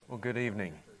Well, good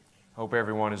evening. Hope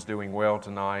everyone is doing well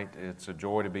tonight. It's a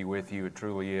joy to be with you. It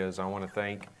truly is. I want to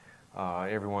thank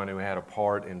everyone who had a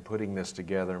part in putting this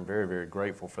together. I'm very, very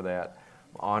grateful for that.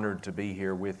 I'm honored to be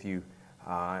here with you.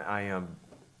 I am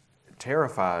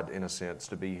terrified, in a sense,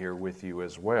 to be here with you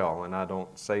as well. And I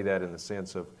don't say that in the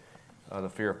sense of the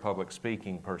fear of public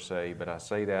speaking per se, but I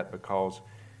say that because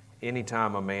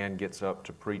anytime a man gets up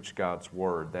to preach God's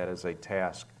Word, that is a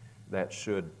task that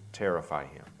should terrify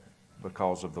him,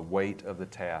 because of the weight of the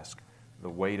task, the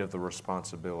weight of the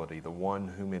responsibility, the one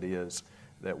whom it is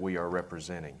that we are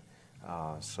representing.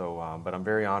 But I'm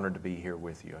very honored to be here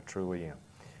with you. I truly am.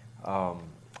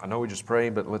 I know we just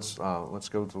prayed, but let's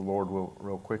go to the Lord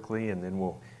real quickly, and then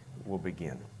we'll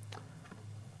begin.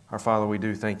 Our Father, we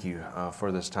do thank you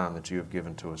for this time that you have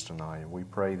given to us tonight, and we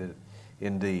pray that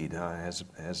indeed, as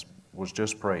was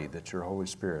just prayed, that your Holy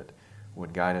Spirit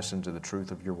would guide us into the truth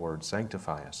of your word,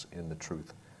 sanctify us in the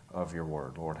truth of your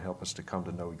word. Lord, help us to come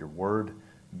to know your word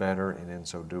better, and in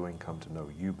so doing, come to know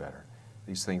you better.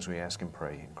 These things we ask and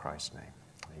pray in Christ's name.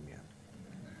 Amen.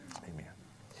 Amen.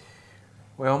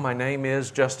 Well, my name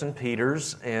is Justin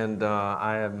Peters, and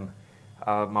I am,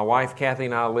 my wife Kathy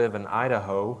and I live in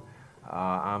Idaho.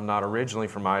 I'm not originally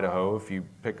from Idaho. If you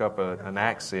pick up an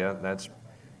accent, that's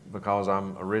because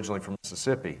I'm originally from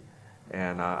Mississippi.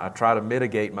 And I try to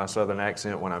mitigate my southern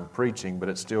accent when I'm preaching, but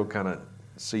it still kind of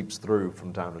seeps through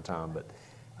from time to time. But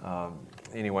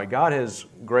anyway, God has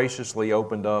graciously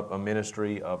opened up a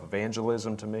ministry of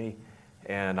evangelism to me,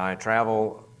 and I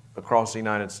travel across the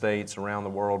United States, around the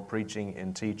world, preaching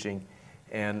and teaching.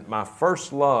 And my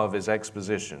first love is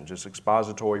exposition, just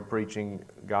expository preaching,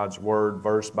 God's Word,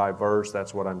 verse by verse.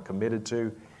 That's what I'm committed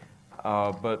to.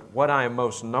 But what I am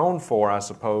most known for, I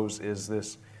suppose, is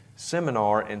this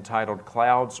seminar entitled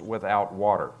Clouds Without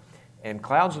Water. And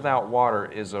Clouds Without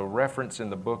Water is a reference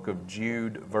in the book of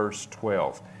Jude, verse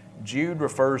 12. Jude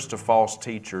refers to false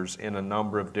teachers in a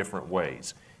number of different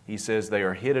ways. He says they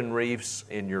are hidden reefs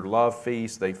in your love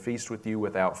feast. They feast with you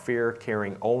without fear,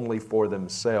 caring only for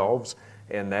themselves.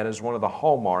 And that is one of the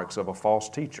hallmarks of a false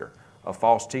teacher. A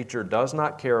false teacher does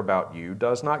not care about you,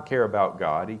 does not care about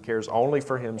God. He cares only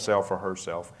for himself or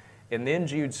herself. And then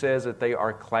Jude says that they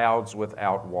are clouds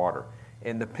without water.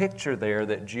 And the picture there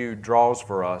that Jude draws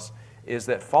for us is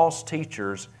that false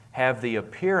teachers have the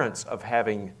appearance of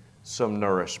having some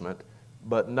nourishment,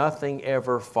 but nothing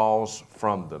ever falls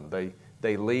from them.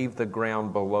 They leave the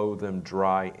ground below them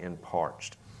dry and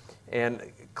parched.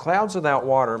 And Clouds Without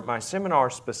Water, my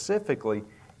seminar specifically,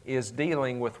 is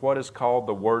dealing with what is called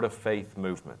the Word of Faith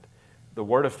movement. The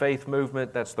Word of Faith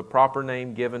movement, that's the proper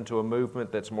name given to a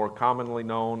movement that's more commonly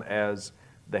known as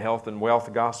the health and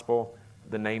wealth gospel,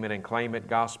 the name it and claim it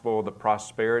gospel, the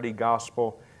prosperity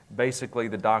gospel. Basically,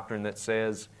 the doctrine that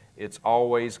says it's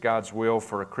always God's will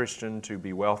for a Christian to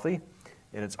be wealthy,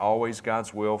 and it's always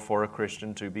God's will for a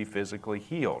Christian to be physically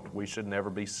healed. We should never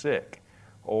be sick.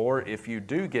 Or if you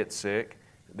do get sick,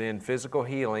 then physical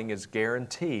healing is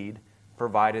guaranteed,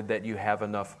 provided that you have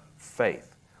enough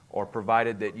faith, or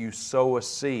provided that you sow a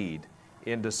seed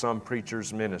into some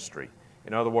preacher's ministry.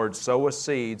 In other words, sow a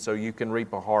seed so you can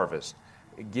reap a harvest.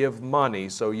 Give money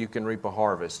so you can reap a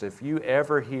harvest. If you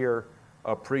ever hear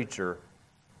a preacher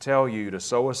tell you to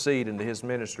sow a seed into his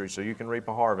ministry so you can reap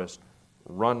a harvest,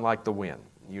 run like the wind.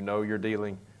 You know you're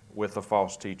dealing with a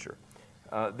false teacher.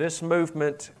 This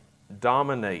movement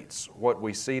dominates what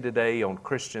we see today on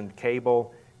Christian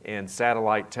cable and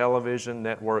satellite television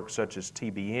networks such as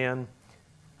TBN,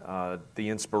 the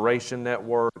Inspiration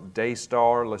Network,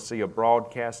 Daystar, Lucia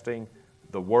Broadcasting,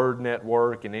 the Word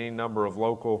Network, and any number of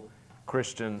local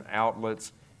Christian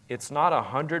outlets. It's not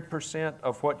 100%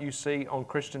 of what you see on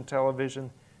Christian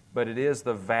television, but it is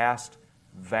the vast,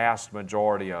 vast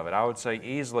majority of it. I would say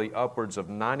easily upwards of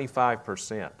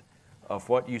 95% of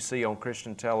what you see on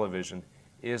Christian television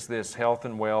is this health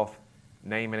and wealth,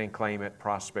 name it and claim it,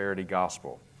 prosperity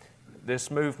gospel.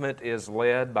 This movement is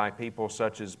led by people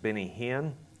such as Benny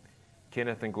Hinn,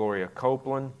 Kenneth and Gloria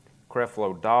Copeland,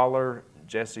 Creflo Dollar,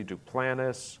 Jesse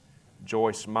Duplantis,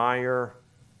 Joyce Meyer,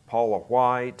 Paula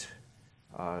White,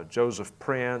 Joseph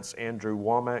Prince, Andrew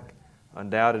Womack.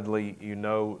 Undoubtedly, you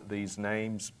know these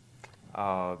names.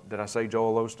 Did I say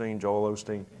Joel Osteen? Joel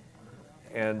Osteen.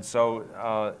 And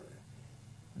so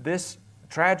this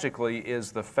tragically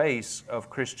is the face of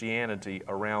Christianity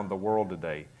around the world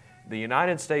today. The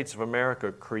United States of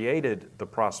America created the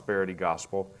prosperity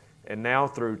gospel, and now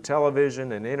through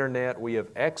television and internet, we have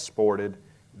exported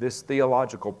this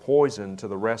theological poison to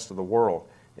the rest of the world.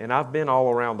 And I've been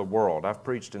all around the world. I've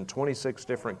preached in 26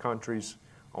 different countries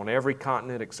on every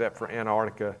continent except for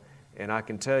Antarctica, and I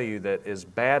can tell you that as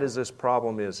bad as this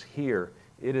problem is here,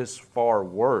 It is far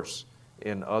worse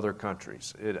in other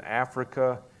countries. In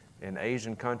Africa and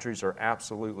Asian countries are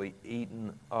absolutely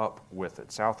eaten up with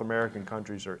it. South American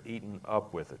countries are eaten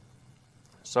up with it.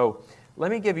 So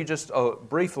let me give you just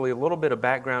briefly a little bit of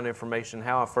background information,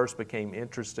 how I first became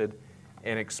interested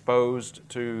and exposed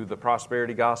to the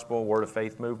prosperity gospel, word of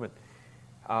faith movement.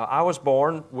 I was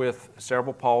born with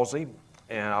cerebral palsy,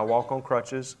 and I walk on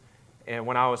crutches. And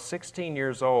when I was 16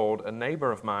 years old, a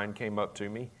neighbor of mine came up to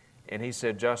me, and he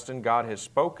said, "Justin, God has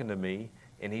spoken to me,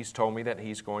 and He's told me that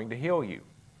He's going to heal you,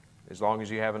 as long as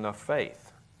you have enough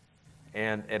faith."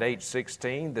 And at age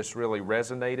 16, this really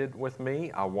resonated with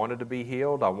me. I wanted to be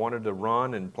healed. I wanted to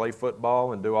run and play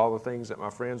football and do all the things that my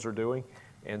friends are doing.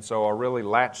 And so I really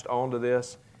latched onto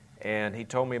this. And he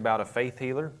told me about a faith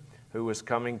healer who was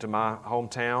coming to my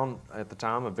hometown at the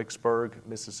time of Vicksburg,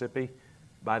 Mississippi,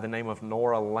 by the name of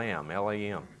Nora Lamb,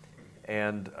 L-A-M.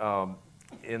 And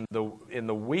in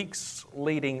the weeks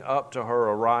leading up to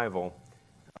her arrival,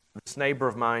 this neighbor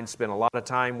of mine spent a lot of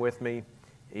time with me.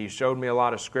 He showed me a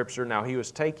lot of Scripture. Now, he was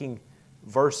taking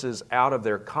verses out of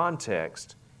their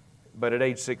context, but at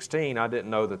age 16, I didn't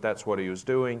know that that's what he was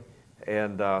doing.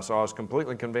 And so I was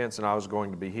completely convinced that I was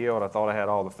going to be healed. I thought I had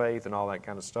all the faith and all that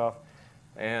kind of stuff.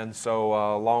 And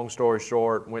so, long story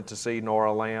short, went to see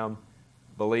Nora Lamb,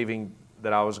 believing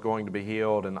that I was going to be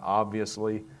healed, and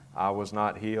obviously I was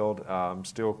not healed. I'm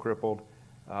still crippled.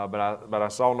 But I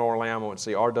saw Nora Lamb. I went to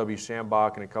see R.W.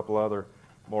 Shambach and a couple other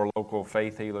more local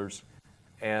faith healers.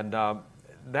 And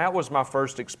that was my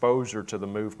first exposure to the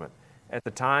movement. At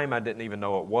the time, I didn't even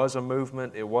know it was a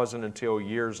movement. It wasn't until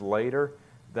years later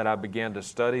that I began to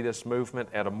study this movement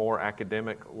at a more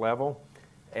academic level.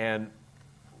 And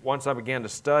once I began to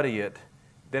study it,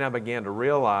 then I began to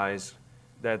realize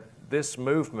that this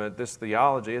movement, this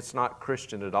theology, it's not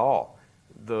Christian at all.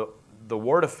 The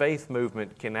Word of Faith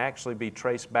movement can actually be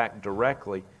traced back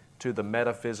directly to the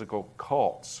metaphysical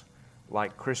cults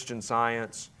like Christian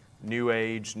Science, New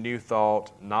Age, New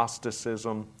Thought,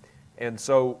 Gnosticism. And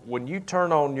so when you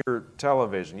turn on your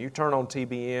television, you turn on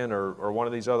TBN or one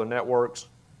of these other networks,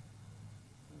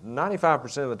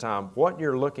 95% of the time, what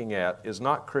you're looking at is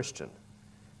not Christian.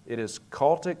 It is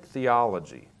cultic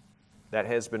theology that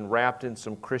has been wrapped in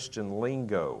some Christian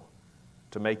lingo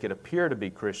to make it appear to be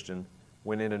Christian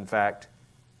when it in fact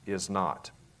is not.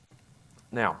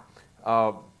 Now,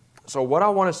 so what I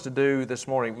want us to do this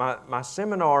morning, my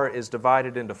seminar is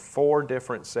divided into 4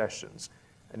 different sessions.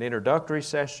 An introductory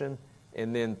session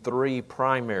and then 3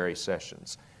 primary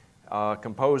sessions,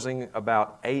 composing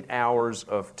about 8 hours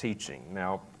of teaching.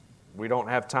 Now, we don't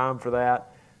have time for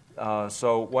that.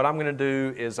 So what I'm going to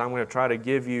do is I'm going to try to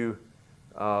give you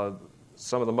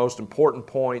some of the most important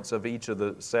points of each of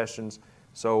the sessions.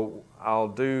 So I'll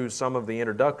do some of the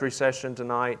introductory session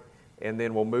tonight, and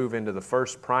then we'll move into the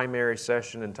first primary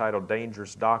session entitled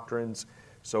Dangerous Doctrines.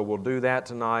 So we'll do that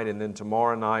tonight, and then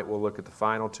tomorrow night we'll look at the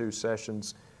final 2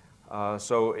 sessions.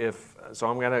 So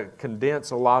I'm going to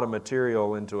condense a lot of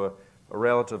material into a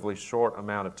relatively short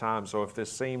amount of time. So if this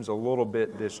seems a little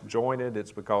bit disjointed,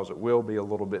 it's because it will be a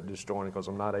little bit disjointed because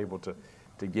I'm not able to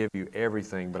give you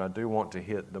everything, but I do want to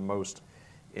hit the most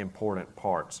important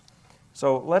parts.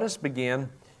 So let us begin.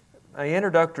 An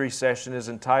introductory session is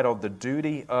entitled The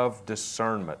Duty of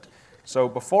Discernment. So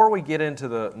before we get into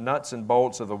the nuts and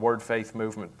bolts of the Word Faith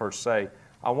movement per se,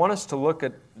 I want us to look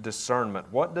at discernment.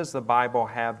 What does the Bible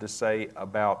have to say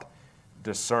about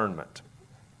discernment?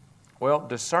 Well,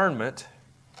 discernment,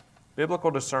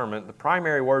 biblical discernment, the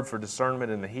primary word for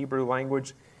discernment in the Hebrew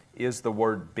language is the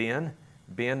word ben.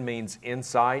 Ben means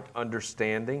insight,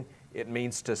 understanding. It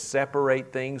means to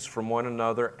separate things from one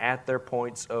another at their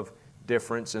points of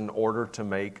difference in order to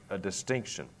make a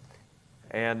distinction.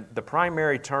 And the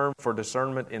primary term for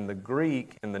discernment in the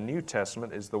Greek in the New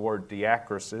Testament is the word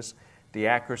diakrisis.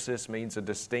 Diakrisis means a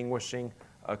distinguishing,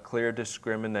 a clear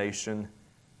discrimination,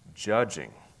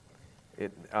 judging.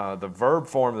 The verb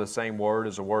form of the same word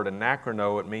is a word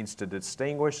anachrono. It means to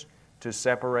distinguish, to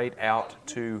separate out,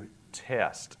 to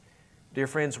test. Dear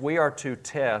friends, we are to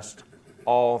test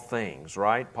all things,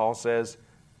 right? Paul says,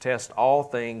 test all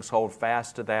things, hold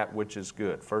fast to that which is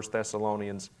good. 1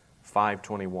 Thessalonians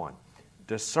 5:21.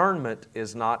 Discernment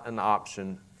is not an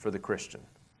option for the Christian.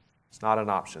 It's not an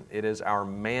option. It is our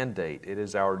mandate. It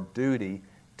is our duty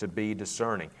to be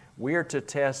discerning. We are to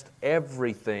test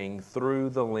everything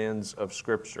through the lens of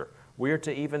Scripture. We are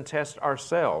to even test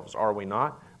ourselves, are we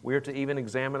not? We are to even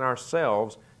examine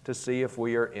ourselves to see if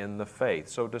we are in the faith.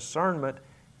 So discernment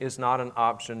is not an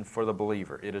option for the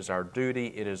believer. It is our duty,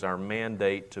 it is our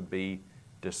mandate to be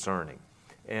discerning.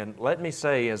 And let me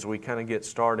say, as we kind of get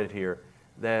started here,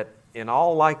 that in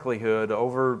all likelihood,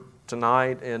 over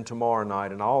tonight and tomorrow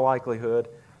night, in all likelihood,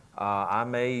 I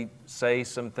may say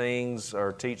some things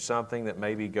or teach something that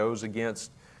maybe goes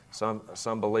against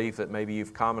some belief that maybe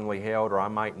you've commonly held, or I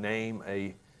might name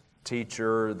a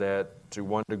teacher that to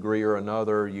one degree or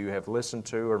another you have listened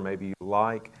to or maybe you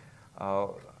like.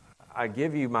 I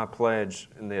give you my pledge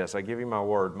in this. I give you my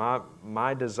word.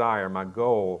 My desire, my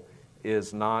goal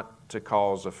is not to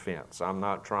cause offense. I'm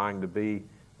not trying to be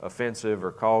offensive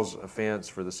or cause offense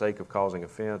for the sake of causing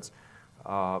offense.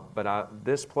 But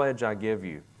this pledge I give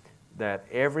you, that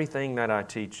everything that I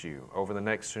teach you over the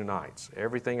next 2 nights,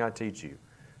 everything I teach you,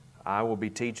 I will be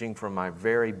teaching from my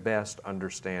very best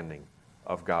understanding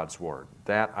of God's Word.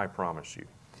 That I promise you.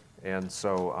 And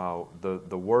so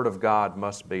the Word of God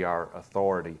must be our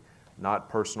authority, not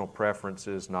personal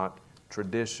preferences, not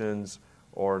traditions,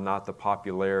 or not the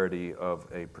popularity of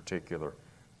a particular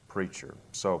preacher.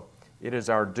 So it is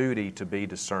our duty to be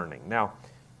discerning. Now,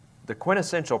 the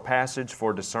quintessential passage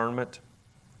for discernment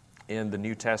in the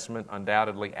New Testament,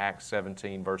 undoubtedly Acts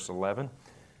 17, verse 11.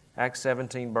 Acts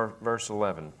 17, verse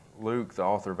 11. Luke, the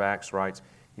author of Acts, writes,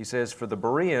 he says, "For the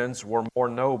Bereans were more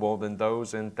noble than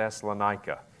those in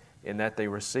Thessalonica, in that they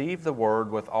received the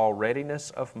word with all readiness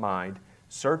of mind,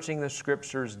 searching the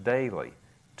Scriptures daily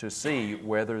to see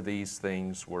whether these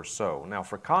things were so." Now,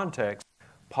 for context,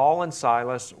 Paul and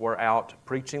Silas were out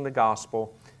preaching the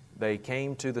gospel. They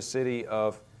came to the city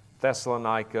of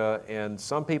Thessalonica, and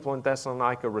some people in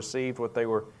Thessalonica received what they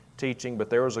were teaching, but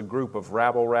there was a group of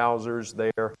rabble-rousers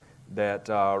there that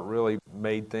really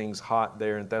made things hot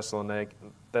there in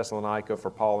Thessalonica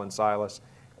for Paul and Silas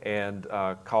and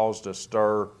caused a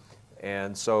stir.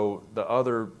 And so the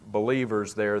other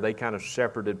believers there, they kind of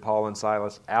shepherded Paul and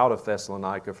Silas out of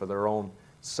Thessalonica for their own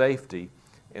safety.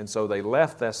 And so they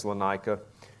left Thessalonica,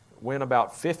 went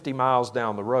about 50 miles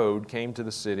down the road, came to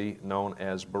the city known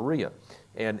as Berea.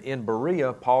 And in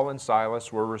Berea, Paul and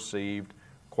Silas were received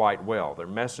quite well. Their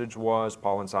message was,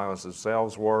 Paul and Silas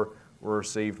themselves were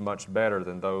received much better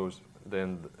than those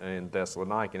in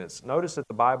Thessalonica. And notice that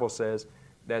the Bible says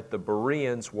that the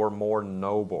Bereans were more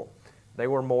noble. They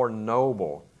were more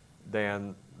noble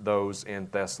than those in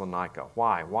Thessalonica.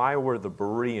 Why? Why were the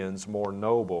Bereans more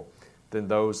noble than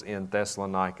those in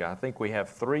Thessalonica? I think we have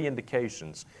 3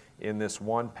 indications in this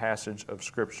one passage of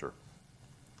Scripture.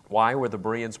 Why were the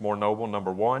Bereans more noble?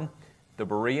 Number 1, the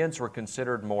Bereans were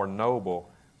considered more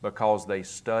noble because they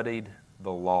studied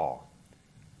the law.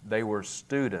 They were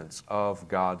students of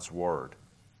God's Word.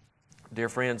 Dear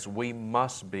friends, we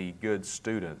must be good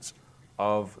students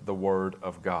of the Word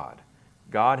of God.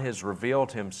 God has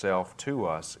revealed Himself to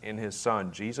us in His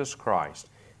Son, Jesus Christ,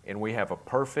 and we have a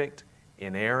perfect,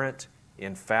 inerrant,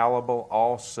 infallible,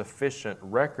 all-sufficient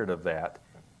record of that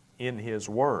in His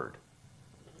Word.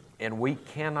 And we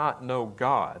cannot know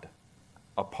God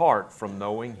apart from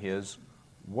knowing His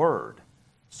Word.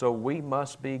 So we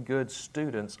must be good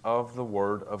students of the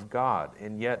Word of God.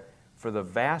 And yet, for the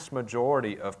vast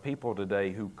majority of people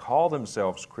today who call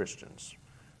themselves Christians,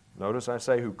 notice I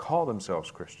say who call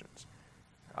themselves Christians,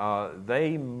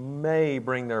 they may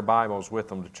bring their Bibles with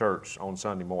them to church on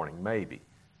Sunday morning, maybe.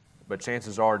 But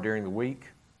chances are during the week,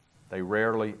 they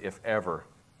rarely, if ever,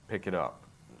 pick it up.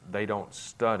 They don't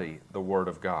study the Word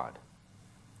of God.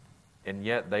 And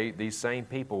yet these same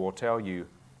people will tell you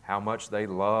how much they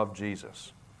love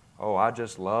Jesus. Oh, I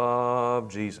just love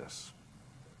Jesus.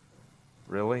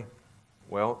 Really?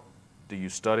 Well, do you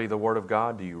study the Word of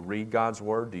God? Do you read God's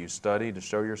Word? Do you study to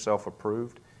show yourself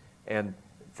approved? And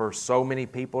for so many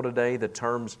people today, the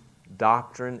terms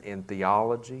doctrine and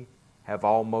theology have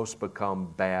almost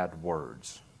become bad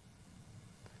words.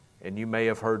 And you may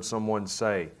have heard someone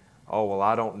say, "Oh, well,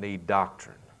 I don't need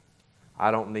doctrine.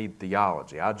 I don't need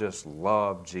theology. I just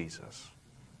love Jesus."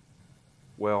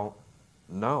 Well,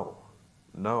 no,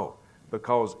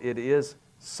 because it is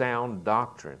sound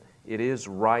doctrine. It is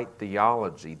right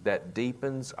theology that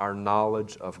deepens our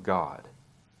knowledge of God.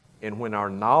 And when our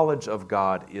knowledge of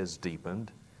God is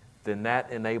deepened, then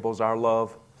that enables our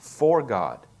love for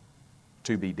God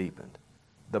to be deepened.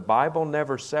 The Bible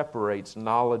never separates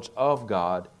knowledge of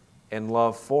God and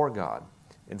love for God.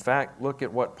 In fact, look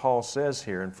at what Paul says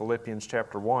here in Philippians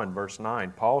chapter 1, verse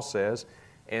 9. Paul says,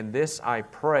 "And this I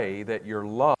pray, that your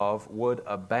love would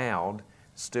abound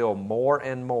still more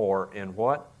and more in"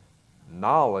 what?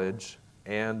 Knowledge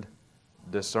and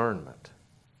discernment.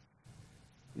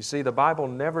 You see, the Bible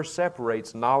never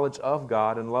separates knowledge of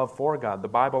God and love for God. The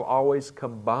Bible always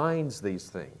combines these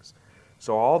things.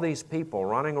 So all these people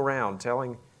running around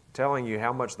telling you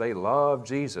how much they love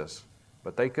Jesus,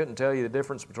 but they couldn't tell you the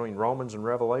difference between Romans and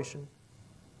Revelation.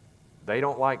 They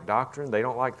don't like doctrine. They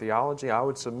don't like theology. I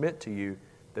would submit to you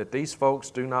that these folks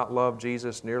do not love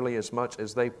Jesus nearly as much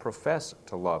as they profess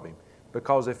to love Him.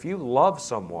 Because if you love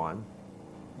someone,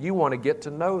 you want to get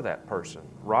to know that person,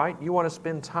 right? You want to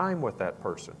spend time with that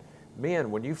person.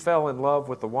 Men, when you fell in love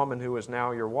with the woman who is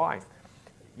now your wife,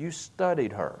 you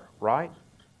studied her, right?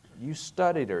 You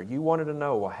studied her. You wanted to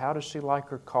know, well, how does she like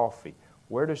her coffee?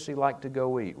 Where does she like to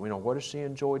go eat? You know, what does she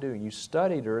enjoy doing? You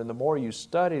studied her, and the more you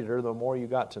studied her, the more you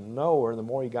got to know her. The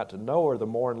more you got to know her, the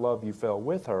more in love you fell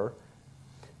with her.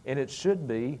 And it should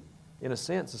be, in a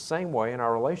sense, the same way in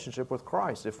our relationship with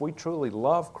Christ. If we truly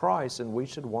love Christ, then we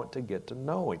should want to get to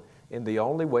know Him. And the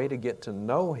only way to get to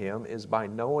know Him is by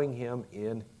knowing Him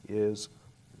in His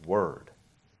Word.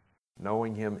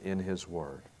 Knowing Him in His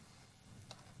Word.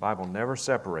 The Bible never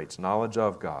separates knowledge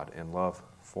of God and love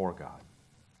for God.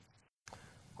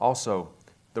 Also,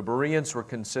 the Bereans were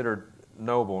considered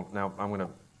noble. Now, I'm going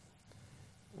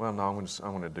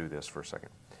to do this for a second,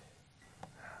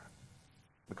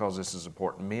 because this is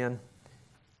important. Men,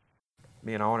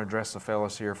 I want to address the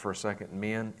fellas here for a second.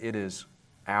 Men, it is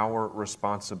our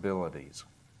responsibilities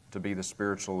to be the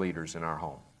spiritual leaders in our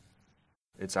home.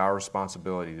 It's our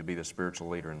responsibility to be the spiritual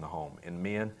leader in the home. And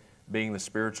men, being the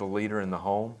spiritual leader in the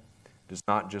home does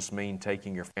not just mean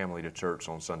taking your family to church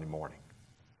on Sunday morning.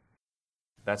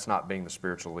 That's not being the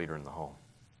spiritual leader in the home.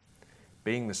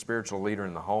 Being the spiritual leader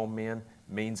in the home, men,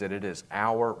 means that it is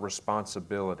our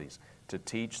responsibilities to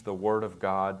teach the Word of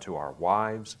God to our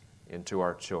wives and to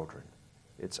our children.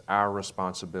 It's our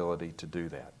responsibility to do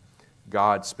that.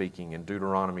 God speaking in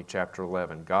Deuteronomy chapter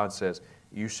 11, God says,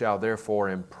 "You shall therefore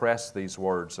impress these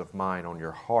words of mine on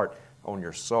your heart, on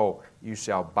your soul. You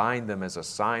shall bind them as a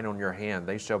sign on your hand.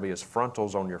 They shall be as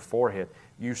frontals on your forehead.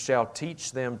 You shall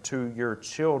teach them to your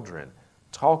children,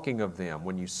 talking of them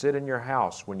when you sit in your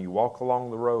house, when you walk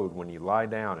along the road, when you lie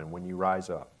down, and when you rise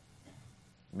up."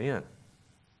 Men,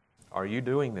 are you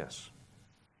doing this?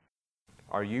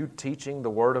 Are you teaching the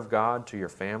Word of God to your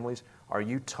families? Are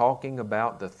you talking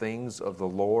about the things of the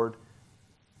Lord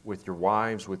with your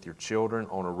wives, with your children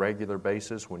on a regular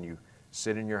basis when you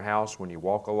sit in your house, when you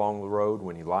walk along the road,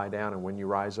 when you lie down, and when you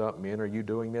rise up? Men, are you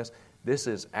doing this? This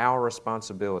is our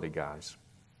responsibility, guys.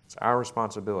 It's our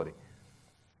responsibility.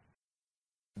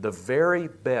 The very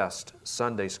best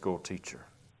Sunday school teacher,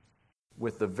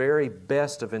 with the very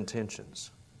best of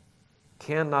intentions,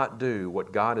 cannot do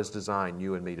what God has designed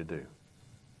you and me to do.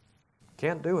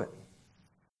 Can't do it.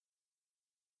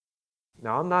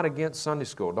 Now, I'm not against Sunday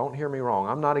school. Don't hear me wrong.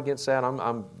 I'm not against that.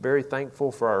 I'm very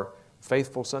thankful for our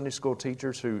faithful Sunday school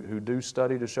teachers who do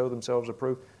study to show themselves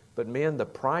approved. But men, the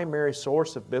primary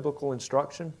source of biblical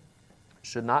instruction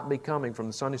should not be coming from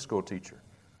the Sunday school teacher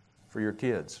for your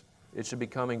kids. It should be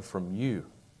coming from you.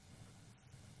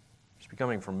 It should be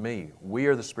coming from me. We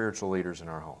are the spiritual leaders in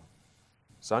our home.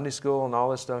 Sunday school and all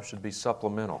this stuff should be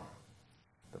supplemental.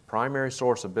 The primary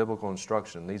source of biblical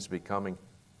instruction needs to be coming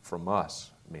from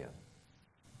us, men.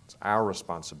 It's our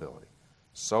responsibility.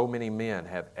 So many men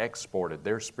have exported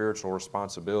their spiritual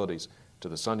responsibilities to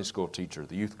the Sunday school teacher,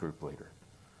 the youth group leader.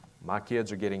 My kids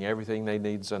are getting everything they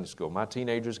need in Sunday school. My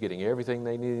teenagers are getting everything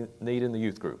they need in the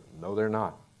youth group. No, they're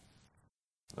not.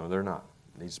 No, they're not.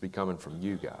 It needs to be coming from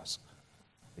you guys.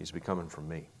 It needs to be coming from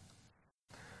me.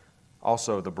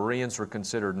 Also, the Bereans were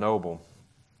considered noble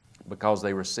because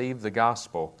they received the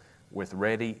gospel with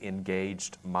ready,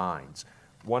 engaged minds.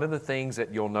 One of the things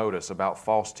that you'll notice about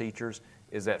false teachers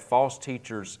is that false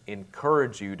teachers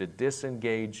encourage you to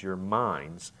disengage your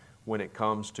minds when it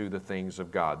comes to the things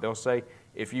of God. They'll say,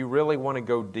 if you really want to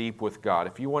go deep with God,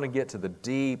 if you want to get to the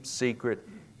deep, secret,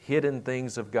 hidden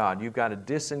things of God, you've got to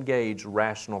disengage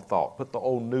rational thought. Put the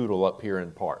old noodle up here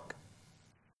in park.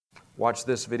 Watch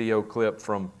this video clip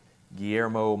from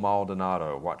Guillermo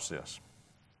Maldonado. Watch this.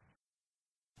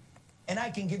 And I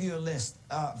can give you a list.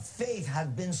 Faith has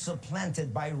been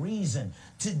supplanted by reason.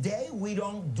 Today, we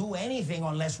don't do anything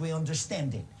unless we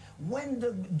understand it.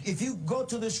 If you go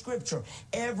to the scripture,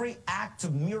 every act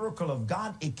of miracle of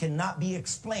God, it cannot be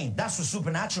explained. That's what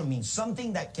supernatural means.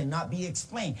 Something that cannot be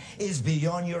explained is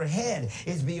beyond your head,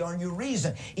 is beyond your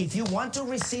reason. If you want to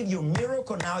receive your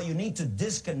miracle now, you need to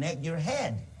disconnect your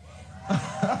head.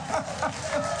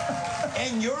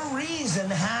 And your reason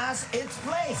has its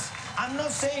place. I'm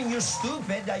not saying you're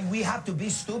stupid, that we have to be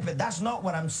stupid. That's not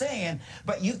what I'm saying.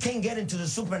 But you can get into the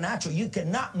supernatural. You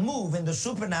cannot move in the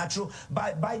supernatural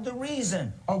by the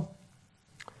reason. Oh.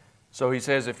 So he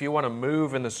says if you want to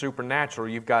move in the supernatural,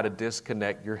 you've got to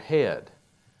disconnect your head.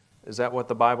 Is that what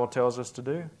the Bible tells us to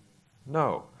do?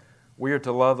 No. We are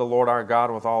to love the Lord our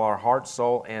God with all our heart,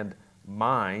 soul, and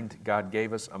mind. God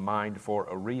gave us a mind for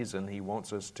a reason. He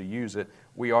wants us to use it.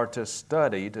 We are to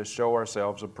study to show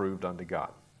ourselves approved unto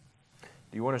God.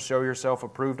 Do you want to show yourself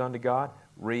approved unto God?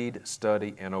 Read,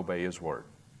 study, and obey His Word.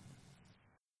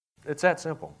 It's that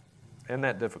simple and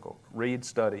that difficult. Read,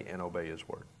 study, and obey His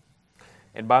Word.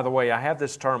 And by the way, I have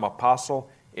this term apostle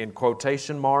in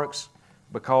quotation marks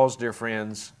because, dear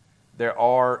friends, there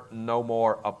are no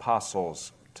more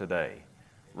apostles today.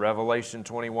 Revelation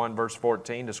 21 verse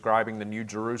 14 describing the New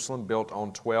Jerusalem built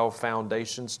on 12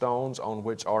 foundation stones on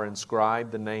which are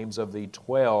inscribed the names of the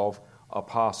 12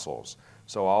 apostles.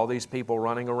 So all these people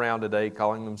running around today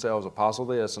calling themselves apostle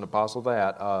this and apostle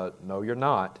that, no, you're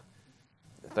not.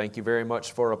 Thank you very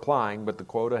much for applying, but the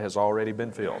quota has already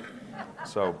been filled.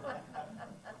 So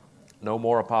no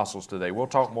more apostles today. We'll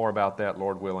talk more about that,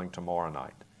 Lord willing, tomorrow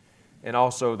night. And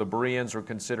also the Bereans were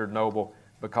considered noble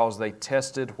because they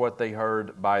tested what they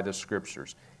heard by the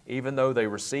Scriptures. Even though they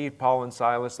received Paul and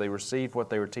Silas, they received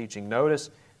what they were teaching. Notice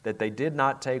that they did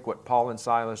not take what Paul and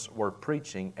Silas were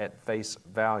preaching at face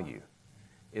value.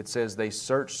 It says they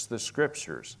searched the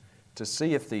Scriptures to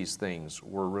see if these things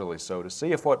were really so, to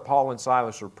see if what Paul and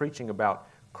Silas were preaching about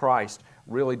Christ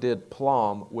really did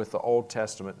plumb with the Old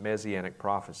Testament Messianic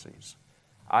prophecies.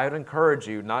 I would encourage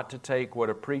you not to take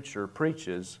what a preacher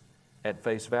preaches at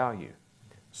face value.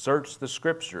 Search the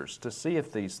Scriptures to see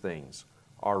if these things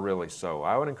are really so.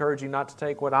 I would encourage you not to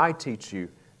take what I teach you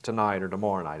tonight or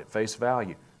tomorrow night at face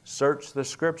value. Search the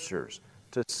Scriptures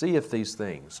to see if these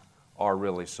things are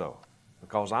really so.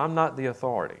 Because I'm not the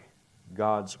authority.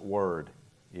 God's Word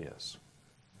is.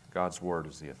 God's Word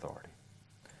is the authority.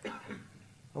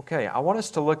 Okay, I want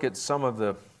us to look at some of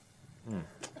the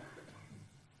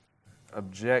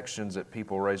objections that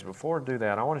people raise. Before I do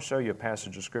that, I want to show you a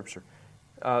passage of Scripture.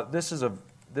 This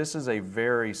is a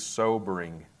very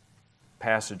sobering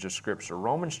passage of Scripture.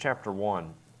 Romans chapter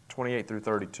 1, 28 through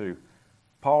 32.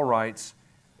 Paul writes,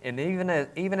 "And even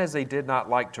as they did not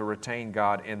like to retain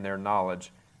God in their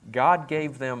knowledge, God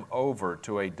gave them over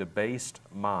to a debased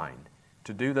mind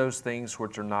to do those things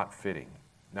which are not fitting."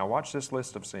 Now watch this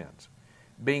list of sins.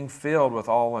 "Being filled with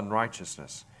all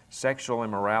unrighteousness, sexual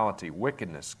immorality,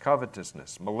 wickedness,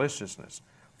 covetousness, maliciousness,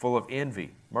 full of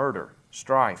envy, murder,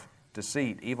 strife,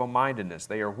 deceit, evil-mindedness.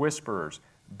 They are whisperers,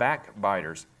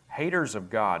 backbiters, haters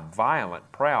of God,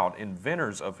 violent, proud,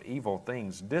 inventors of evil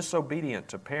things, disobedient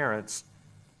to parents,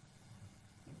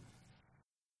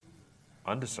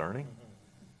 undiscerning."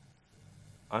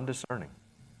 Undiscerning.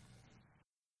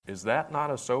 Is that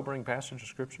not a sobering passage of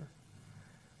Scripture?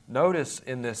 Notice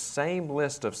in this same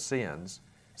list of sins,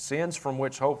 sins from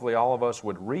which hopefully all of us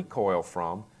would recoil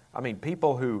from,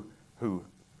 people who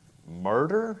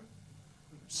murder,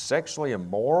 sexually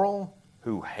immoral,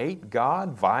 who hate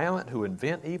God, violent, who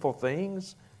invent evil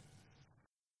things,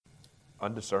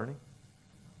 undiscerning.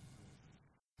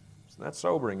 So that's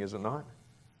sobering, is it not?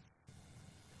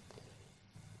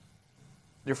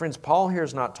 Dear friends, Paul here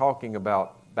is not talking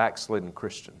about backslidden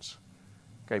Christians.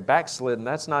 Okay, backslidden,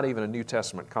 that's not even a New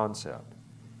Testament concept.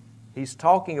 He's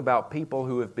talking about people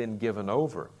who have been given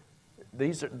over.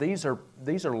 These are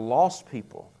lost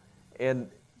people.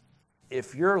 And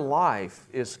if your life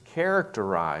is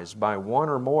characterized by one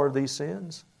or more of these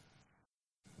sins,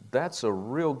 that's a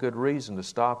real good reason to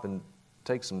stop and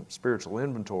take some spiritual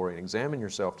inventory and examine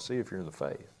yourself to see if you're in the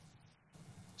faith.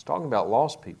 He's talking about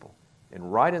lost people.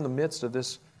 And right in the midst of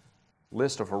this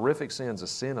list of horrific sins, a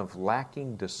sin of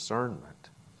lacking discernment.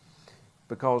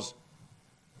 Because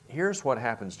here's what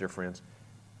happens, dear friends.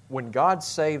 When God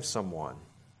saves someone,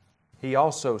 He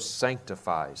also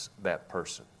sanctifies that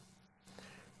person.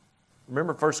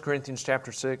 Remember 1 Corinthians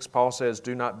chapter 6, Paul says,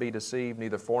 "Do not be deceived,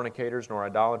 neither fornicators, nor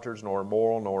idolaters, nor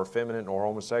immoral, nor effeminate, nor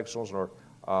homosexuals, nor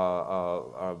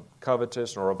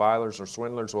covetous, nor revilers, nor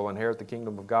swindlers will inherit the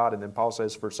kingdom of God." And then Paul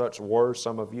says, "For such were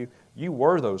some of you." You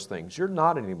were those things. You're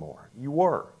not anymore. You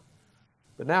were.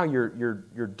 But now you're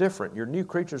different. You're new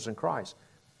creatures in Christ.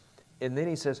 And then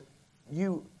he says,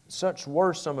 such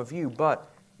were some of you,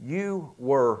 but you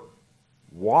were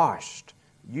washed.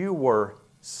 You were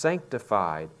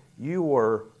sanctified. You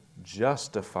were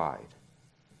justified.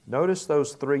 Notice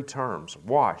those three terms: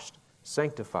 washed,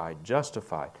 sanctified,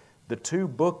 justified. The two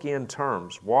bookend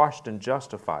terms, washed and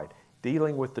justified,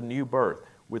 dealing with the new birth,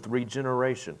 with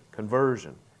regeneration,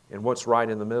 conversion, and what's right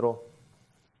in the middle?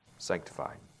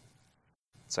 Sanctified.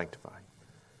 Sanctified.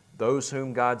 Those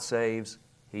whom God saves,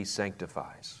 He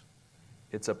sanctifies.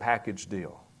 It's a package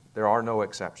deal. There are no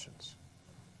exceptions.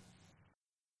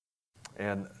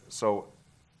 And so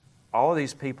all of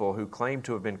these people who claim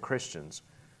to have been Christians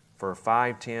for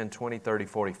 5, 10, 20, 30,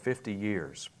 40, 50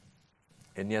 years,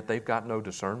 and yet they've got no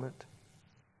discernment,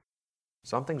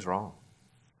 something's wrong.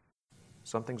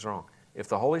 Something's wrong. If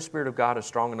the Holy Spirit of God is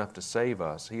strong enough to save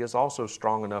us, He is also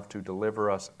strong enough to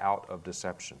deliver us out of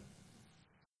deception.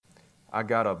 I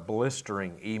got a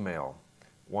blistering email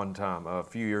one time a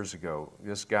few years ago.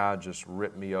 This guy just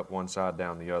ripped me up one side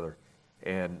down the other,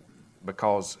 and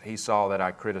because he saw that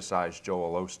I criticized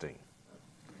Joel Osteen.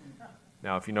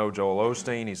 Now, if you know Joel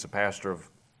Osteen, he's the pastor of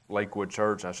Lakewood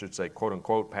Church. I should say, quote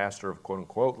unquote, pastor of quote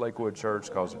unquote Lakewood Church,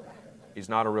 because he's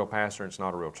not a real pastor and it's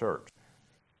not a real church.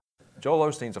 Joel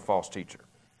Osteen's a false teacher.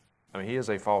 I mean, he is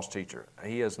a false teacher.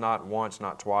 He has not once,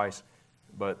 not twice,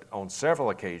 but on several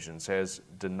occasions has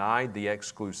denied the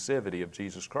exclusivity of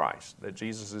Jesus Christ, that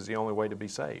Jesus is the only way to be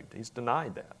saved. He's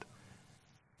denied that.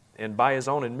 And by his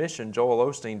own admission, Joel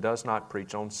Osteen does not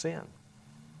preach on sin.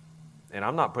 And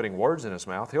I'm not putting words in his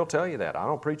mouth. He'll tell you that. I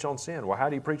don't preach on sin. Well, how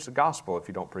do you preach the gospel if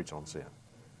you don't preach on sin?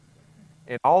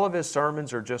 And all of his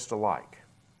sermons are just alike.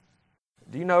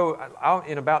 Do you know,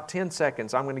 in about 10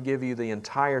 seconds, I'm going to give you the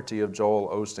entirety of Joel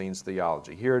Osteen's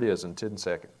theology. Here it is in 10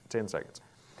 seconds.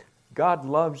 God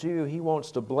loves you. He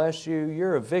wants to bless you.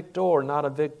 You're a victor, not a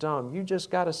victim. You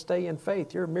just got to stay in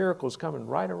faith. Your miracle's coming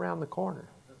right around the corner.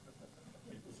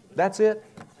 That's it.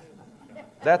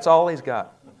 That's all he's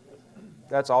got.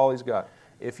 That's all he's got.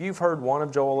 If you've heard one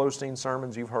of Joel Osteen's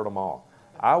sermons, you've heard them all.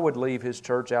 I would leave his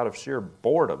church out of sheer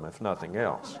boredom, if nothing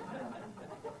else.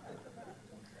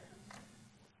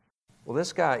 Well,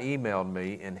 this guy emailed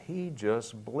me, and he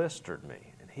just blistered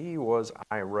me, and he was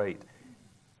irate.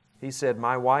 He said,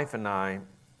 my wife and I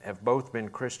have both been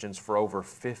Christians for over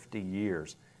 50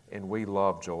 years, and we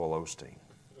love Joel Osteen.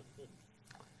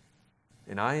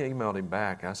 And I emailed him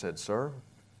back. I said, sir,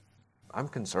 I'm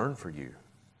concerned for you.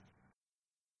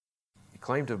 You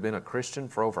claim to have been a Christian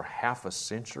for over half a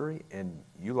century, and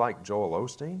you like Joel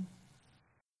Osteen?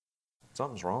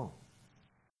 Something's wrong.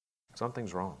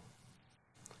 Something's wrong.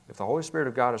 If the Holy Spirit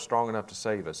of God is strong enough to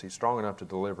save us, He's strong enough to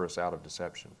deliver us out of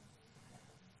deception.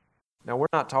 Now, we're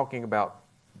not talking about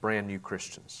brand new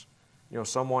Christians. You know,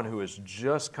 someone who has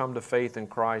just come to faith in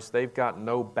Christ, they've got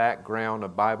no background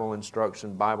of Bible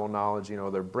instruction, Bible knowledge, you know,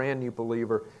 they're a brand new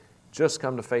believer, just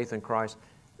come to faith in Christ.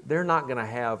 They're not going to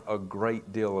have a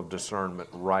great deal of discernment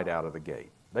right out of the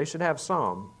gate. They should have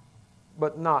some,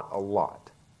 but not a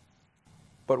lot.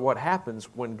 But what happens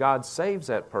when God saves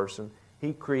that person,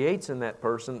 He creates in that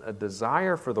person a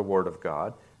desire for the Word of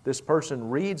God. This person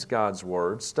reads God's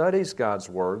Word, studies God's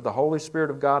Word. The Holy Spirit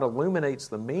of God illuminates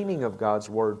the meaning of God's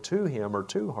Word to him or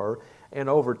to her. And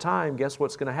over time, guess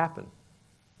what's going to happen?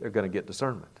 They're going to get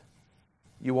discernment.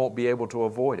 You won't be able to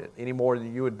avoid it any more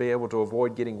than you would be able to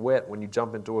avoid getting wet when you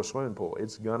jump into a swimming pool.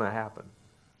 It's going to happen.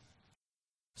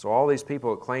 So all these people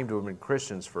that claim to have been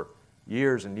Christians for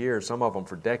years and years, some of them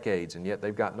for decades, and yet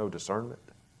they've got no discernment.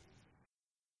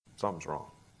 Something's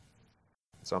wrong.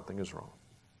 Something is wrong.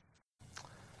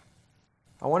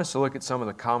 I want us to look at some of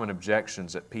the common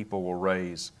objections that people will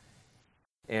raise.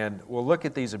 And we'll look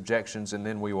at these objections and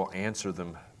then we will answer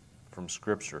them from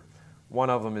Scripture. One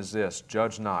of them is this: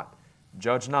 judge not.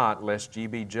 Judge not, lest ye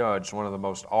be judged. One of the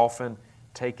most often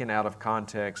taken out of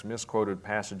context, misquoted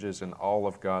passages in all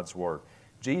of God's Word.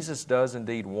 Jesus does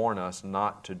indeed warn us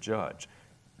not to judge.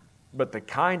 But the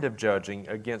kind of judging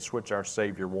against which our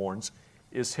Savior warns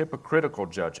is hypocritical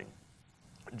judging.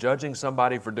 Judging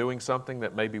somebody for doing something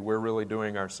that maybe we're really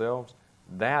doing ourselves,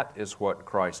 that is what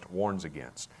Christ warns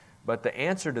against. But the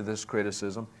answer to this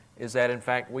criticism is that, in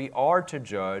fact, we are to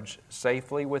judge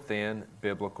safely within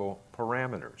biblical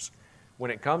parameters. When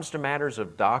it comes to matters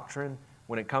of doctrine,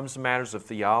 when it comes to matters of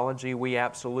theology, we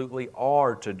absolutely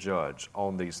are to judge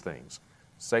on these things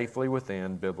safely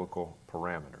within biblical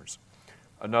parameters.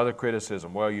 Another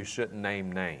criticism, well, you shouldn't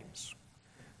name names.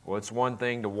 Well, it's one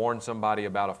thing to warn somebody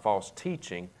about a false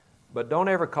teaching, but don't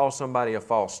ever call somebody a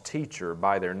false teacher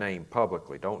by their name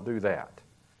publicly. Don't do that.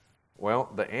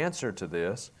 Well, the answer to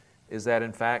this is that,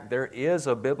 in fact, there is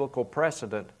a biblical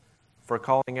precedent for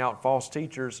calling out false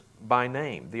teachers by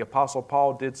name. The Apostle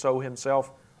Paul did so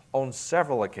himself on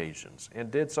several occasions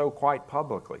and did so quite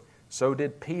publicly. So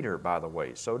did Peter, by the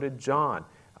way. So did John.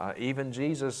 Even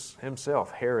Jesus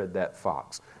himself, Herod that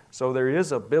fox. So there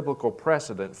is a biblical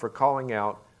precedent for calling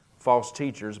out false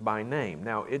teachers by name.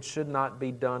 Now, it should not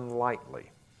be done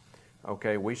lightly.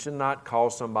 Okay, we should not call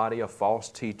somebody a false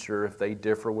teacher if they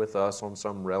differ with us on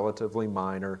some relatively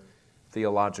minor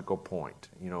theological point.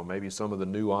 You know, maybe some of the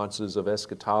nuances of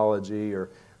eschatology,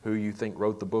 or who you think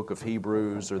wrote the book of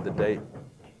Hebrews, or the date.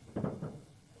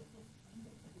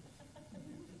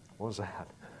 What was that?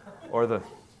 Or the...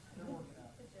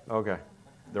 Okay.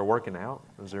 They're working out?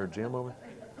 Is there a gym over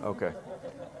there? Okay.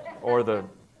 Or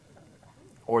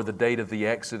the date of the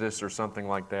Exodus or something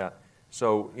like that.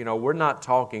 So, you know, we're not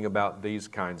talking about these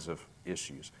kinds of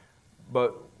issues.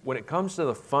 But when it comes to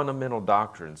the fundamental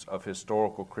doctrines of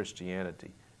historical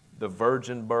Christianity, the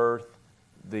virgin birth,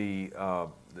 the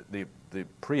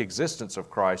pre-existence of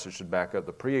Christ, it should back up,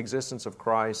 the pre-existence of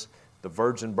Christ, the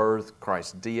virgin birth,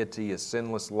 Christ's deity, His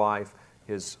sinless life,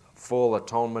 His full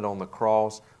atonement on the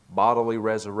cross, bodily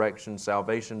resurrection,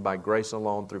 salvation by grace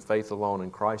alone, through faith alone,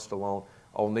 in Christ alone.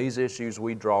 On these issues,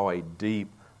 we draw a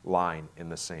deep line in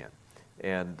the sand.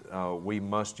 And we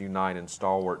must unite in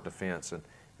stalwart defense.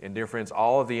 And dear friends,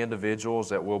 all of the individuals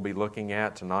that we'll be looking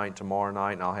at tonight, tomorrow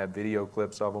night, and I'll have video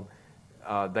clips of them,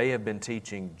 they have been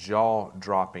teaching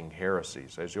jaw-dropping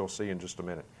heresies, as you'll see in just a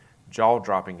minute.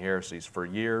 Jaw-dropping heresies for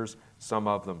years, some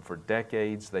of them for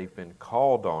decades. They've been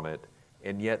called on it,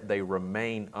 and yet they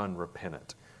remain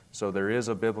unrepentant. So there is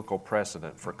a biblical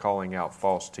precedent for calling out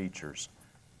false teachers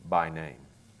by name.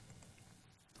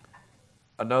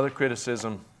 Another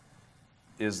criticism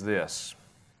is this.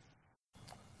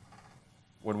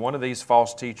 When one of these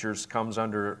false teachers comes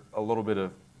under a little bit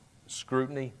of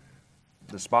scrutiny,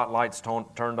 the spotlight's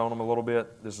turned on them a little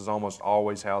bit, this is almost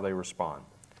always how they respond.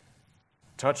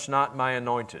 Touch not my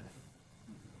anointed.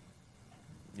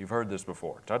 You've heard this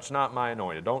before. Touch not my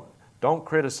anointed. Don't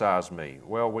criticize me.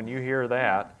 Well, when you hear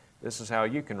that, this is how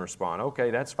you can respond.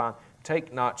 Okay, that's fine.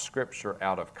 Take not Scripture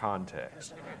out of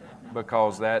context,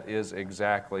 because that is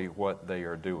exactly what they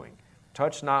are doing.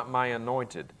 Touch not my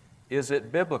anointed. Is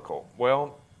it biblical?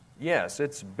 Well, yes,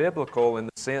 it's biblical in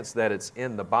the sense that it's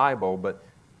in the Bible, but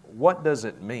what does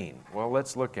it mean? Well,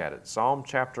 let's look at it. Psalm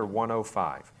chapter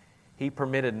 105. He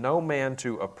permitted no man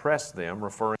to oppress them,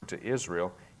 referring to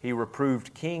Israel. He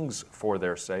reproved kings for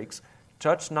their sakes.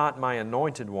 Touch not my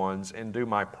anointed ones, and do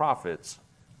my prophets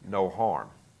no harm.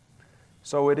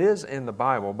 So it is in the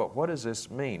Bible, but what does this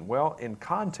mean? Well, in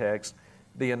context,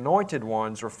 the anointed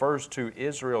ones refers to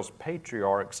Israel's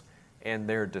patriarchs and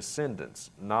their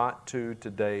descendants, not to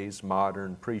today's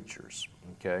modern preachers,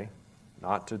 okay?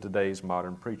 Not to today's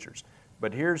modern preachers.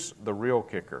 But here's the real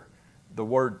kicker. The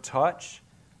word touch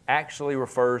actually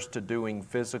refers to doing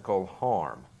physical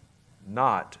harm,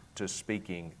 not to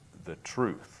speaking the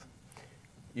truth.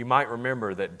 You might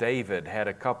remember that David had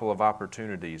a couple of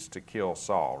opportunities to kill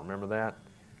Saul. Remember that?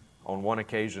 On one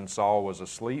occasion, Saul was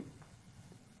asleep,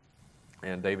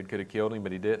 and David could have killed him,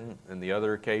 but he didn't. And the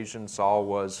other occasion, Saul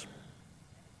was,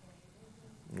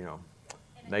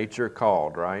 nature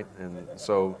called, right? And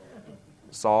so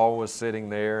Saul was sitting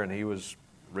there, and he was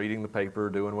reading the paper,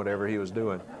 doing whatever he was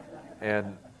doing.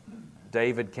 And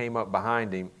David came up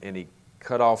behind him, and he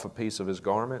cut off a piece of his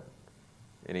garment,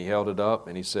 and he held it up,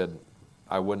 and he said,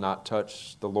 I would not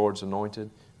touch the Lord's anointed.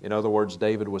 In other words,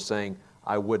 David was saying,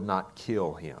 I would not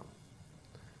kill him.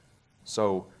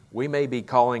 So we may be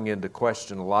calling into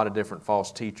question a lot of different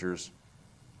false teachers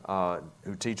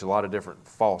who teach a lot of different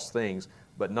false things,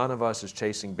 but none of us is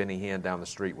chasing Benny Hinn down the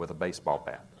street with a baseball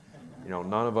bat.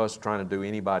 None of us trying to do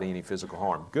anybody any physical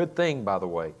harm. Good thing, by the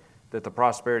way, that the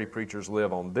prosperity preachers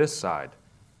live on this side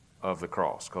of the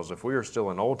cross, because if we were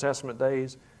still in Old Testament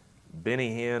days,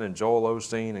 Benny Hinn and Joel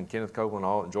Osteen and Kenneth Copeland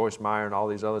and Joyce Meyer and all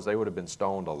these others, they would have been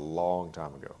stoned a long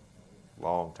time ago.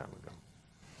 Long time ago.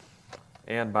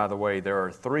 And by the way, there are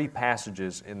 3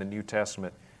 passages in the New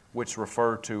Testament which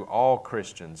refer to all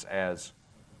Christians as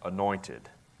anointed.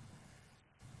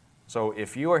 So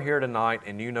if you are here tonight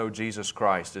and you know Jesus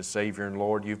Christ as Savior and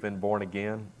Lord, you've been born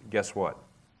again, guess what?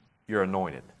 You're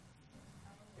anointed.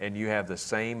 And you have the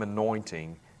same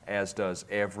anointing as does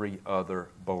every other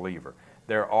believer.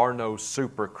 There are no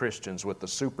super Christians with the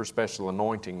super special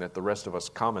anointing that the rest of us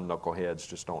common knuckleheads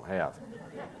just don't have.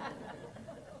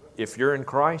 If you're in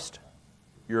Christ,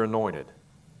 you're anointed.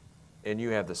 And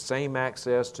you have the same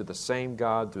access to the same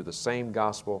God through the same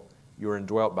gospel. You are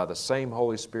indwelt by the same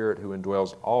Holy Spirit who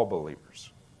indwells all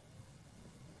believers.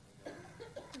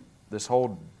 This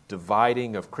whole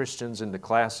dividing of Christians into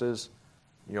classes,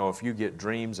 if you get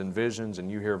dreams and visions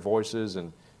and you hear voices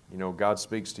and God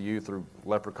speaks to you through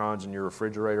leprechauns in your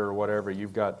refrigerator or whatever,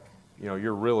 you've got,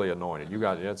 you're really anointed.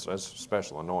 That's a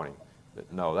special anointing.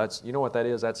 No, you know what that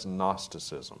is? That's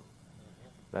Gnosticism.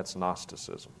 That's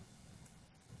Gnosticism.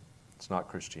 It's not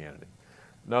Christianity.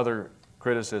 Another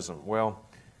criticism, well,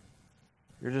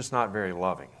 you're just not very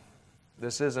loving.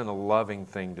 This isn't a loving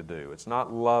thing to do. It's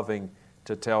not loving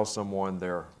to tell someone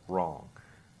they're wrong.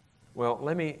 Well,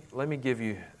 let me give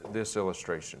you this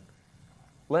illustration.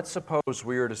 Let's suppose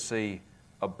we were to see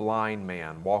a blind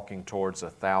man walking towards a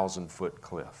 1,000-foot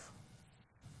cliff.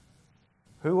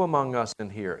 Who among us in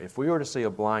here, if we were to see a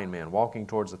blind man walking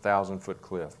towards a 1,000-foot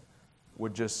cliff,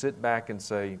 would just sit back and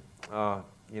say, I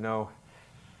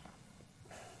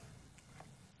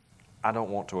don't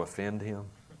want to offend him.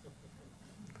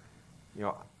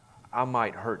 I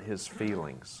might hurt his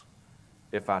feelings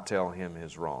if I tell him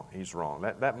he's wrong.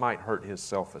 That might hurt his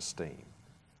self-esteem.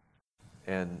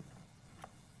 And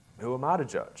who am I to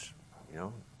judge? You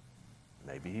know,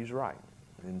 maybe he's right.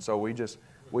 And so we just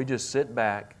sit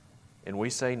back and we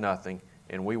say nothing,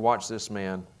 and we watch this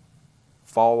man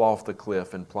fall off the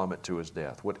cliff and plummet to his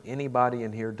death. Would anybody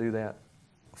in here do that?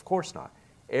 Of course not.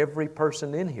 Every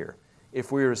person in here,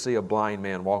 if we were to see a blind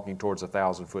man walking towards a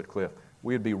 1,000-foot cliff,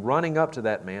 we would be running up to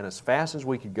that man as fast as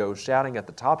we could go, shouting at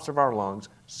the tops of our lungs,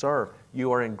 "Sir,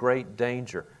 you are in great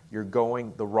danger. You're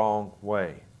going the wrong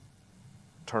way.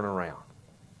 Turn around."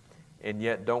 And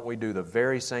yet, don't we do the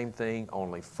very same thing,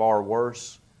 only far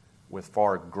worse, with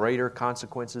far greater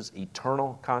consequences,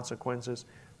 eternal consequences,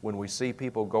 when we see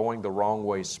people going the wrong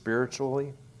way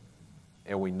spiritually,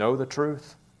 and we know the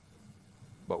truth,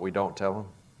 but we don't tell them?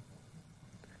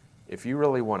 If you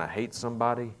really want to hate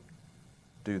somebody,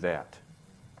 do that.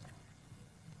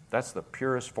 That's the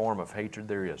purest form of hatred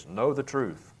there is. Know the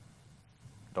truth.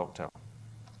 Don't tell them.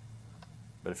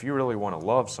 But if you really want to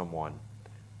love someone,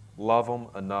 love them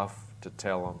enough to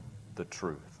tell them the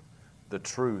truth. The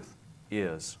truth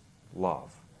is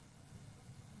love.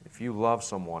 If you love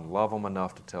someone, love them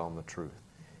enough to tell them the truth.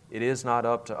 It is not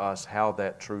up to us how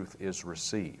that truth is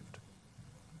received,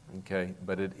 okay?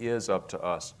 But it is up to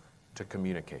us to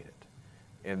communicate it.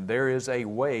 And there is a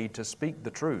way to speak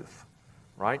the truth,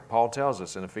 right? Paul tells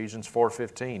us in Ephesians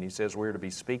 4:15, he says we're to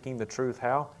be speaking the truth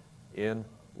how? In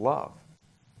love.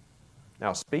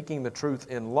 Now, speaking the truth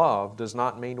in love does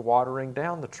not mean watering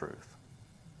down the truth.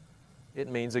 It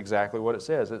means exactly what it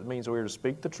says. It means we're to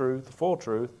speak the truth, the full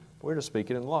truth, but we're to speak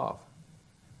it in love.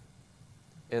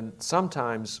 And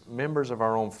sometimes members of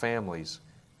our own families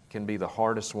can be the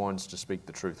hardest ones to speak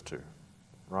the truth to,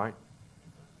 right?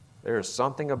 There is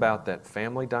something about that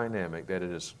family dynamic that it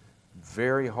is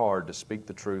very hard to speak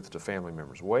the truth to family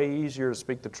members. Way easier to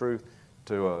speak the truth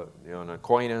to an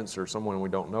acquaintance or someone we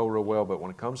don't know real well, but when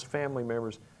it comes to family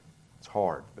members, it's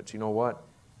hard. But you know what?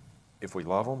 If we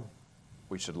love them,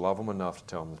 we should love them enough to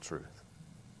tell them the truth.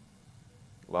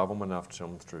 Love them enough to tell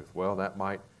them the truth. Well, that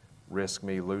might risk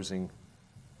me losing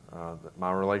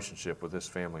my relationship with this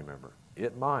family member.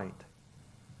 It might.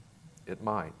 It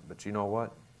might. But you know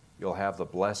what? You'll have the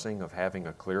blessing of having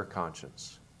a clear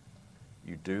conscience.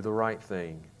 You do the right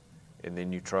thing, and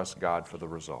then you trust God for the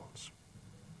results.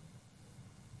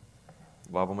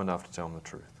 Love them enough to tell them the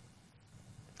truth.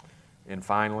 And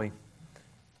finally,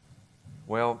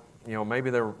 well, you know, maybe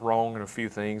they're wrong in a few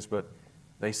things, but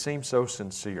they seem so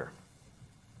sincere.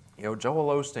 You know,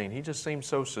 Joel Osteen, he just seems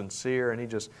so sincere,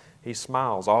 and he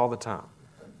smiles all the time.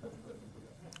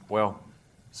 Well,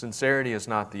 sincerity is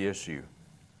not the issue.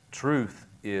 Truth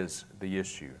is the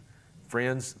issue.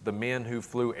 Friends, the men who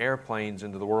flew airplanes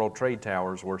into the World Trade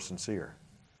Towers were sincere,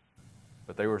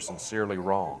 but they were sincerely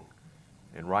wrong.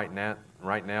 And right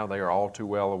now, they are all too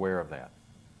well aware of that.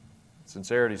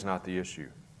 Sincerity is not the issue.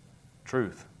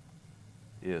 Truth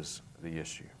is the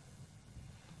issue.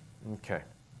 Okay.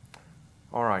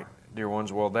 All right, dear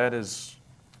ones. Well, that is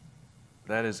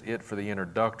it for the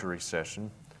introductory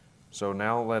session. So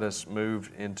now let us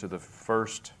move into the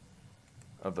first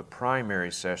of the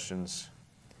primary sessions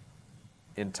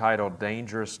entitled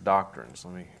Dangerous Doctrines.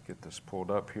 Let me get this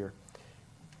pulled up here.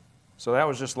 So that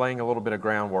was just laying a little bit of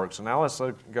groundwork. So now let's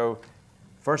go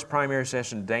first primary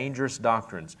session, Dangerous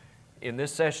Doctrines. In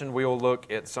this session, we will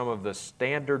look at some of the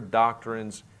standard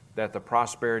doctrines that the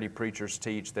prosperity preachers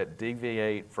teach that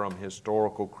deviate from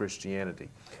historical Christianity.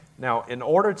 Now, in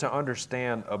order to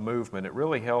understand a movement, it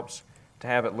really helps to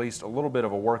have at least a little bit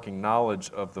of a working knowledge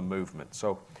of the movement.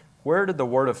 So where did the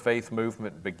Word of Faith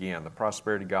movement begin, the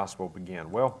prosperity gospel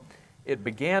begin? Well, it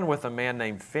began with a man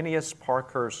named Phineas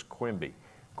Parkhurst Quimby.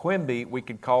 Quimby, we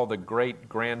could call the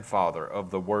great-grandfather of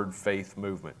the Word Faith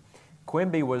movement.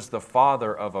 Quimby was the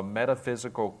father of a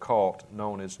metaphysical cult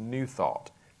known as New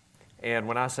Thought. And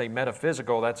when I say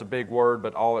metaphysical, that's a big word,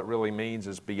 but all it really means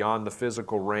is beyond the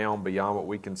physical realm, beyond what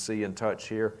we can see and touch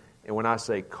here. And when I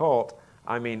say cult,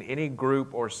 I mean any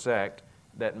group or sect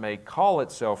that may call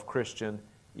itself Christian,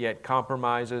 yet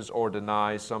compromises or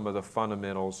denies some of the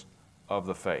fundamentals of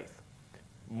the faith.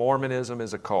 Mormonism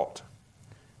is a cult.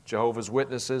 Jehovah's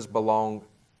Witnesses belong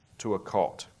to a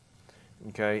cult.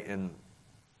 Okay, and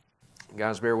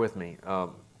guys, bear with me.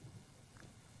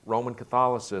 Roman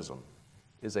Catholicism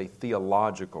is a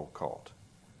theological cult.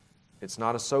 It's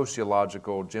not a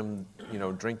sociological, drink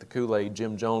the Kool-Aid,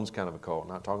 Jim Jones kind of a cult. I'm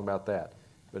not talking about that.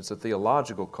 But it's a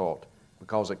theological cult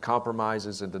because it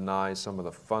compromises and denies some of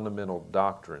the fundamental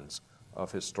doctrines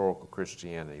of historical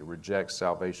Christianity, rejects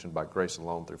salvation by grace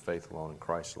alone, through faith alone, in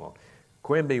Christ alone.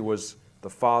 Quimby was the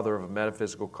father of a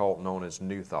metaphysical cult known as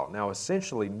New Thought. Now,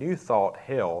 essentially, New Thought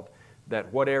held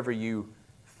that whatever you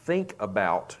think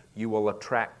about, you will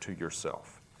attract to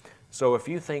yourself. So if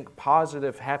you think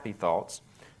positive, happy thoughts,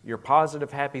 your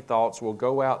positive, happy thoughts will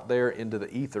go out there into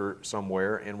the ether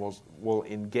somewhere and will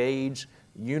engage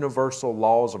universal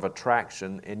laws of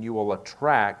attraction, and you will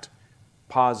attract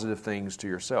positive things to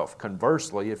yourself.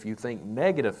 Conversely, if you think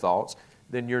negative thoughts,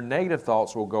 then your negative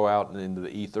thoughts will go out into the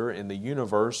ether, and the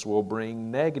universe will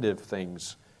bring negative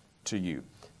things to you.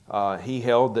 He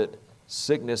held that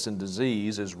sickness and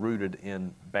disease is rooted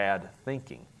in bad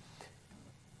thinking.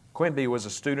 Quimby was a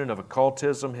student of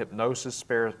occultism, hypnosis,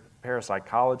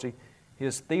 parapsychology.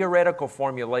 His theoretical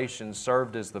formulation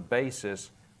served as the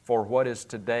basis for what is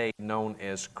today known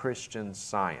as Christian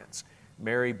Science.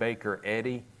 Mary Baker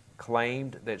Eddy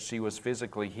claimed that she was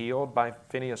physically healed by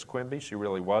Phineas Quimby. She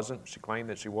really wasn't. She claimed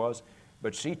that she was.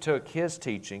 But she took his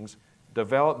teachings,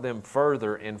 developed them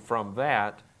further, and from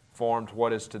that formed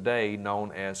what is today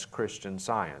known as Christian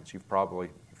Science. You've probably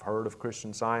heard of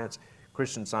Christian Science.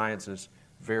 Christian Science is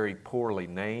very poorly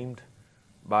named,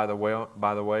 by the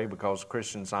way, because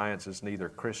Christian Science is neither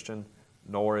Christian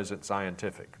nor is it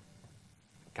scientific.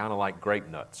 Kind of like grape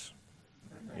nuts.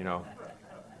 You know,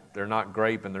 they're not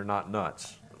grape and they're not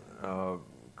nuts.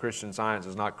 Christian Science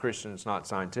is not Christian, it's not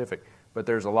scientific, but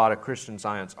there's a lot of Christian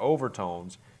Science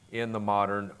overtones in the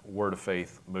modern Word of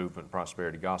Faith movement,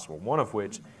 prosperity gospel, one of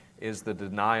which is the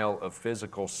denial of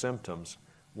physical symptoms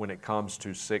when it comes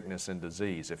to sickness and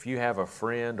disease. If you have a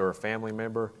friend or a family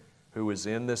member who is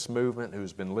in this movement,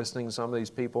 who's been listening to some of these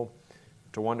people,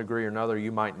 to one degree or another,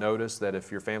 you might notice that if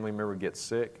your family member gets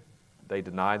sick, they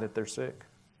deny that they're sick.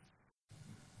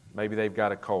 Maybe they've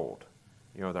got a cold.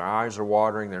 You know, their eyes are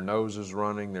watering, their nose is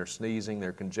running, they're sneezing,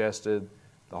 they're congested,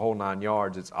 the whole 9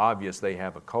 yards. It's obvious they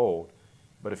have a cold.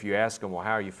 But if you ask them, well,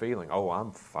 how are you feeling? Oh,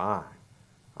 I'm fine.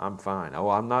 I'm fine. Oh,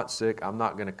 I'm not sick. I'm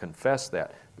not going to confess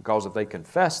that. Because if they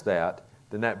confess that,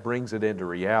 then that brings it into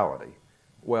reality.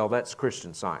 Well, that's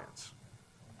Christian Science.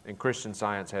 And Christian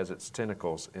Science has its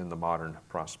tentacles in the modern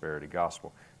prosperity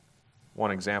gospel.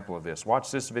 One example of this.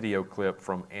 Watch this video clip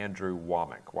from Andrew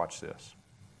Womack. Watch this.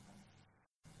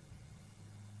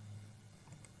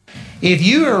 If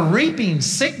you are reaping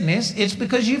sickness, it's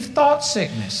because you've thought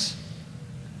sickness.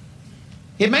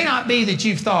 It may not be that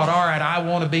you've thought, all right, I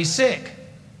want to be sick.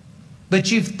 But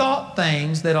you've thought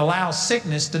things that allow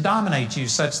sickness to dominate you,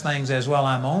 such things as, well,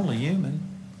 I'm only human.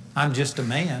 I'm just a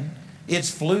man.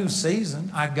 It's flu season.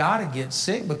 I got to get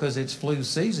sick because it's flu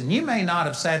season. You may not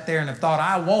have sat there and have thought,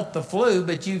 I want the flu,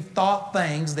 but you've thought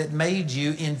things that made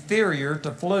you inferior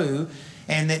to flu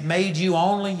and that made you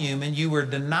only human. You were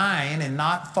denying and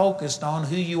not focused on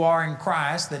who you are in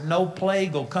Christ, that no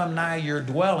plague will come nigh your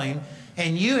dwelling.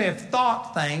 And you have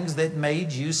thought things that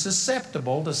made you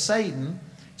susceptible to Satan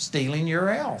stealing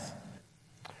your health.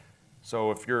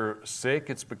 So if you're sick,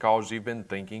 it's because you've been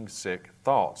thinking sick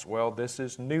thoughts. Well, this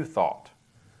is new thought.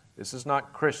 This is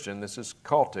not Christian. This is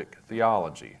cultic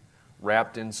theology,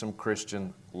 wrapped in some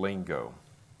Christian lingo.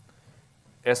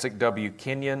 Essex W.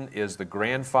 Kenyon is the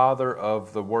grandfather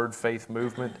of the Word Faith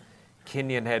movement.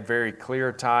 Kenyon had very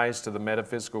clear ties to the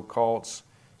metaphysical cults,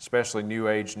 especially New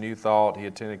Age, New Thought. He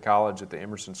attended college at the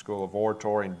Emerson School of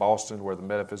Oratory in Boston, where the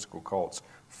metaphysical cults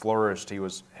flourished. He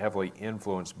was heavily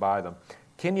influenced by them.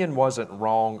 Kenyon wasn't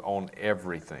wrong on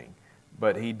everything,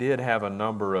 but he did have a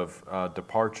number of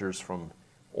departures from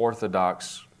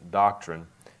orthodox doctrine.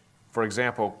 For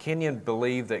example, Kenyon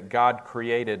believed that God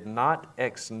created not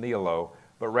ex nihilo,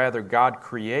 but rather God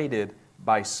created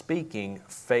by speaking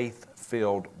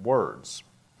faith-filled words.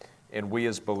 And we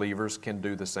as believers can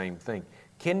do the same thing.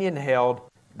 Kenyon held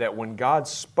that when God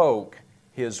spoke,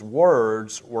 His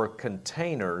words were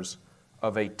containers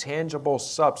of a tangible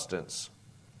substance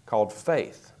called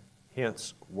faith,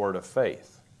 hence word of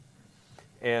faith.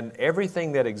 And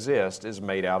everything that exists is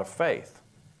made out of faith.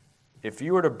 If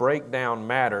you were to break down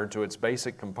matter to its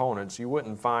basic components, you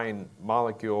wouldn't find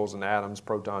molecules and atoms,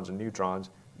 protons and neutrons.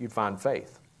 You'd find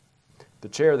faith. The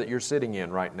chair that you're sitting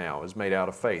in right now is made out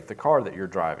of faith. The car that you're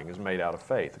driving is made out of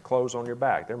faith. The clothes on your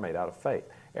back, they're made out of faith.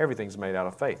 Everything's made out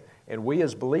of faith. And we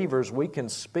as believers, we can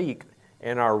speak,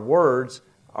 and our words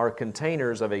are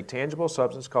containers of a tangible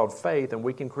substance called faith, and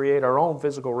we can create our own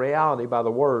physical reality by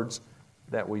the words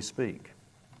that we speak.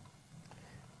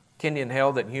 Kenyon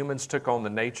held that humans took on the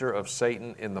nature of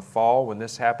Satan in the fall. When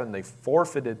this happened, they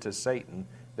forfeited to Satan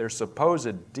their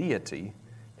supposed deity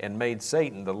and made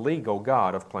Satan the legal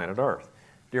god of planet Earth.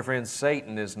 Dear friends,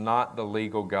 Satan is not the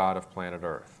legal god of planet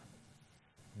Earth.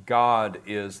 God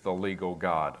is the legal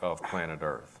god of planet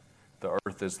Earth. The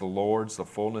earth is the Lord's, the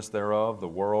fullness thereof, the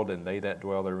world, and they that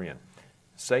dwell therein.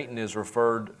 Satan is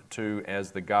referred to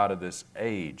as the god of this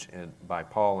age by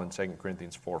Paul in 2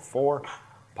 Corinthians 4:4.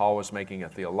 Paul was making a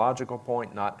theological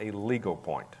point, not a legal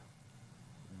point.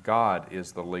 God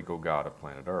is the legal God of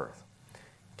planet Earth.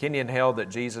 Kenyon held that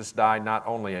Jesus died not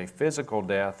only a physical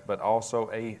death, but also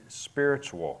a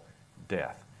spiritual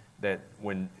death. That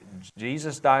when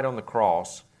Jesus died on the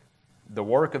cross, the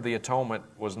work of the atonement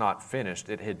was not finished,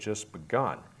 it had just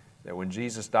begun. That when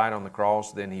Jesus died on the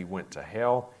cross, then he went to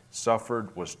hell,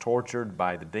 suffered, was tortured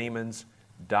by the demons,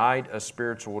 died a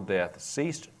spiritual death,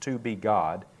 ceased to be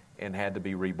God, and had to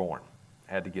be reborn,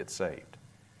 had to get saved.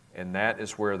 And that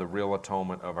is where the real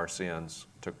atonement of our sins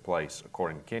took place,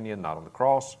 according to Kenyon, not on the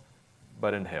cross,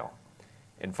 but in hell.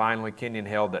 And finally, Kenyon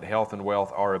held that health and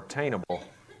wealth are obtainable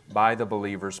by the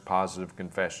believer's positive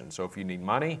confession. So if you need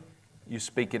money, you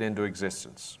speak it into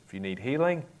existence. If you need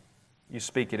healing, you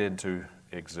speak it into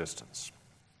existence.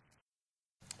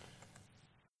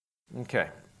 Okay.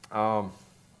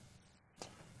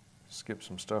 Skip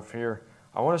some stuff here.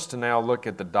 I want us to now look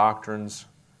at the doctrines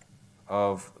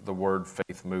of the Word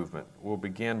Faith movement. We'll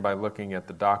begin by looking at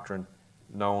the doctrine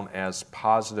known as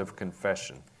positive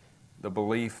confession, the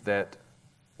belief that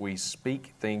we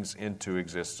speak things into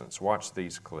existence. Watch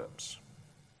these clips.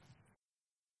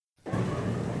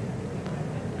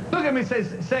 Look at me,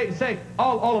 say,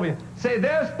 all of you. Say,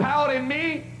 there's power in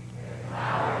me,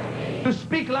 to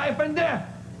speak life and death.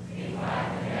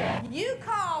 You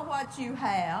call what you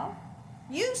have.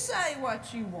 You say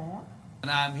what you want. And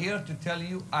I'm here to tell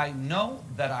you, I know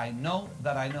that I know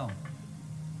that I know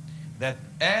that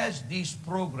as these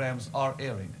programs are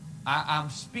airing, I'm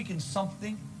speaking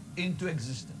something into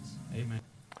existence. Amen.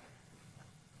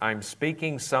 I'm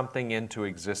speaking something into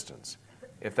existence.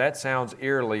 If that sounds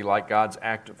eerily like God's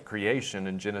act of creation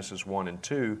in Genesis 1 and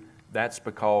 2, that's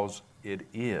because it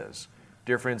is.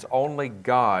 Dear friends, only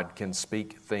God can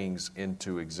speak things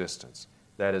into existence.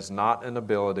 That is not an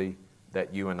ability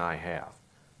that you and I have.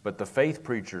 But the faith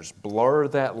preachers blur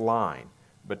that line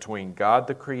between God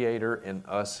the Creator and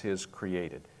us His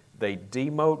created. They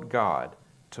demote God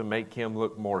to make Him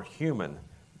look more human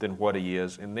than what He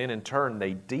is, and then in turn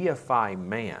they deify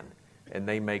man, and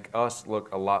they make us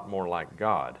look a lot more like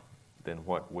God than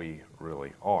what we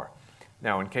really are.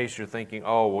 Now, in case you're thinking,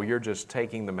 oh, well, you're just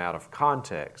taking them out of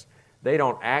context, they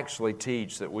don't actually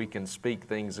teach that we can speak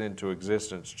things into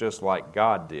existence just like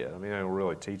God did. I mean, they don't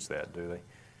really teach that, do they?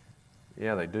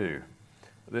 Yeah, they do.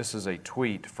 This is a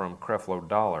tweet from Creflo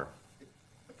Dollar.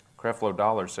 Creflo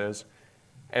Dollar says,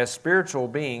 as spiritual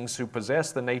beings who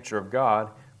possess the nature of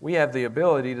God, we have the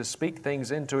ability to speak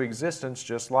things into existence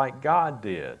just like God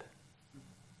did.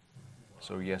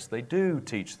 So yes, they do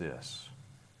teach this.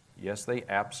 Yes, they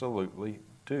absolutely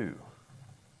do.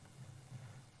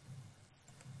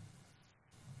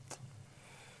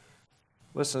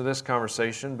 Listen to this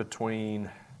conversation between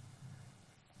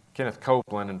Kenneth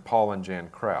Copeland and Paul and Jan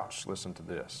Crouch. Listen to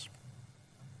this.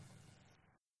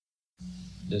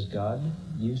 Does God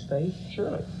use faith?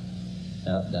 Surely.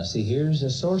 Now see, here's a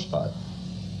sore spot.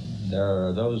 There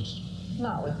are those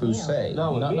who say,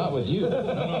 not with you. Not with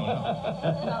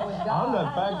God.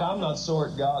 In fact, I'm not sore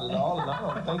at God at all, and I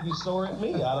don't think He's sore at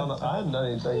me. I haven't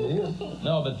done anything to Him.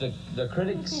 No, but the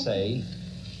critics say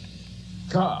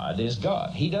God is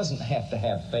God. He doesn't have to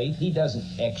have faith. He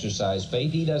doesn't exercise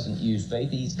faith. He doesn't use faith.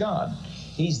 He's God.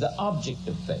 He's the object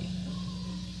of faith.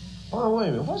 Oh, wait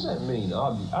a minute. What does that mean,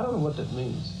 object? I don't know what that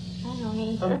means. I don't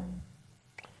either.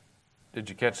 Did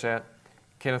you catch that?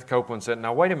 Kenneth Copeland said,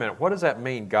 now wait a minute, what does that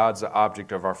mean, God's the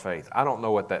object of our faith? I don't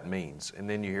know what that means. And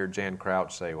then you hear Jan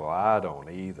Crouch say, well, I don't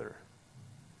either.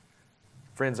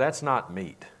 Friends, that's not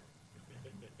meat.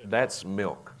 That's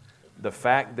milk. The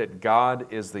fact that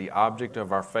God is the object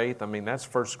of our faith, I mean, that's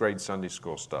first grade Sunday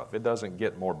school stuff. It doesn't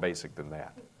get more basic than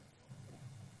that.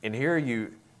 And here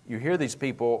you hear these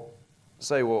people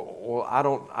say, well, I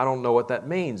don't know what that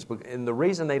means. And the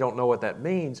reason they don't know what that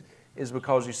means is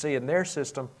because, you see, in their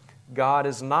system, God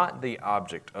is not the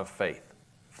object of faith.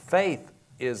 Faith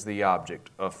is the object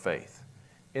of faith.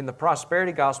 In the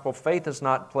prosperity gospel, faith is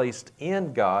not placed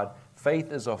in God.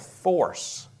 Faith is a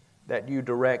force that you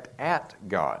direct at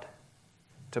God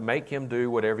to make Him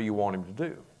do whatever you want Him to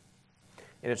do.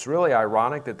 And it's really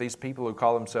ironic that these people who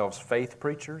call themselves faith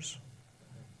preachers,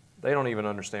 they don't even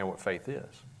understand what faith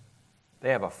is. They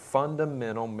have a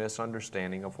fundamental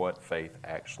misunderstanding of what faith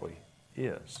actually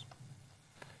is.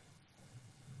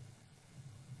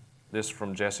 This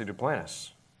from Jesse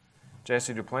Duplantis.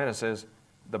 Jesse Duplantis says,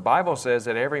 the Bible says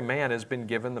that every man has been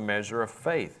given the measure of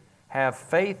faith. Have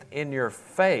faith in your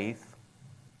faith,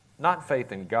 not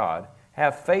faith in God.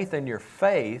 Have faith in your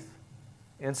faith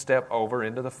and step over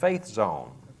into the faith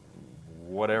zone,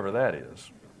 whatever that is.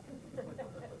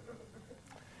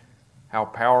 How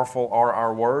powerful are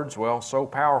our words? Well, so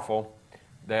powerful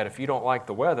that if you don't like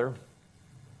the weather,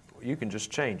 you can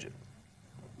just change it.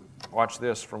 Watch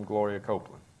this from Gloria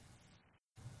Copeland.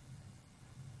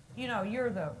 You know,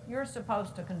 you're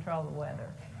supposed to control the weather.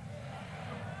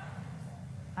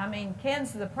 I mean,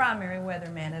 Ken's the primary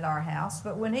weatherman at our house,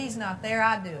 but when he's not there,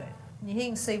 I do it. He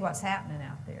can see what's happening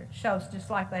out there. It shows just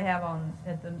like they have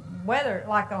at the weather,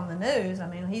 like on the news. I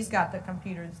mean, he's got the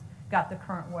computers, got the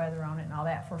current weather on it and all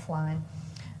that for flying.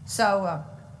 So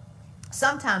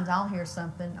sometimes I'll hear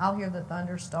something. I'll hear the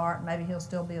thunder start. Maybe he'll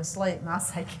still be asleep. And I'll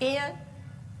say, Ken,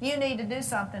 you need to do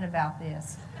something about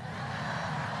this.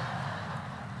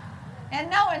 And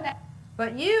knowing that,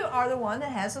 but you are the one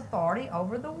that has authority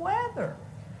over the weather.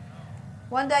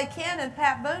 One day, Ken and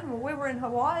Pat Boone, we were in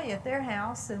Hawaii at their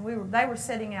house, and they were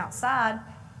sitting outside,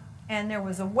 and there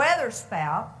was a weather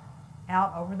spout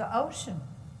out over the ocean.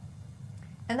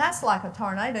 And that's like a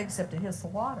tornado, except it hits the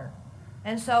water.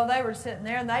 And so they were sitting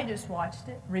there, and they just watched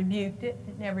it, rebuked it.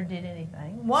 It never did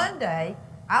anything. One day,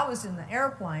 I was in the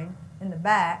airplane in the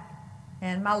back,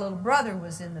 and my little brother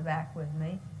was in the back with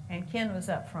me, and Ken was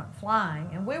up front flying.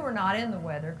 And we were not in the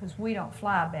weather because we don't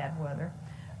fly bad weather.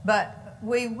 But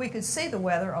we could see the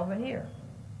weather over here.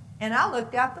 And I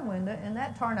looked out the window, and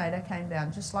that tornado came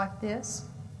down just like this,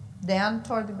 down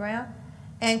toward the ground.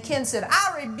 And Ken said,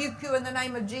 I rebuke you in the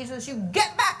name of Jesus. You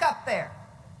get back up there.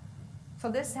 So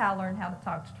this is how I learned how to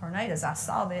talk to tornadoes. I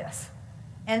saw this.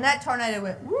 And that tornado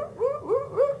went, whoop, whoop,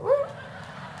 whoop, whoop, whoop.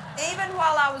 Even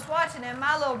while I was watching him,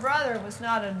 my little brother was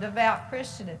not a devout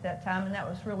Christian at that time, and that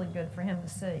was really good for him to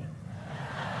see.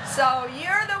 So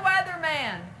you're the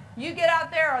weatherman. You get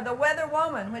out there, or the weather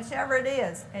woman, whichever it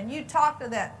is, and you talk to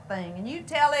that thing, and you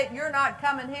tell it, you're not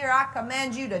coming here. I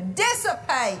command you to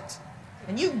dissipate.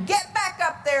 And you get back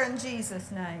up there in Jesus'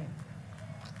 name.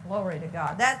 Glory to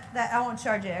God. That I won't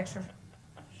charge you extra.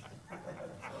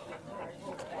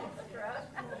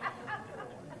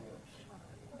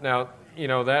 Now, you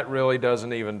know, that really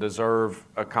doesn't even deserve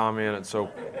a comment. It's so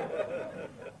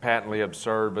patently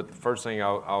absurd. But the first thing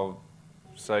I'll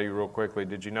say real quickly,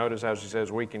 did you notice how she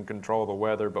says we can control the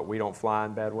weather, but we don't fly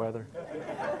in bad weather?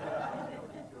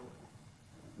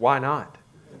 Why not?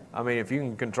 I mean, if you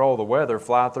can control the weather,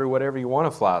 fly through whatever you want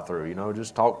to fly through. You know,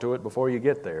 just talk to it before you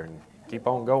get there and keep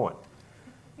on going.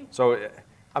 So,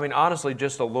 I mean, honestly,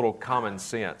 just a little common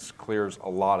sense clears a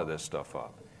lot of this stuff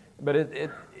up. But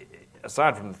it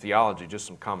aside from the theology, just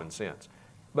some common sense.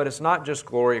 But it's not just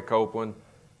Gloria Copeland.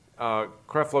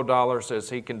 Creflo Dollar says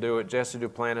he can do it. Jesse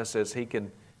Duplantis says he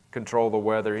can control the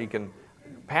weather. He can.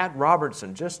 Pat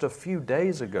Robertson, just a few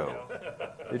days ago.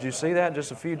 Did you see that?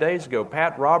 Just a few days ago,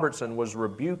 Pat Robertson was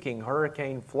rebuking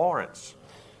Hurricane Florence.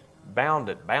 Bound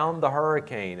the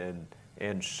hurricane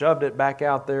and shoved it back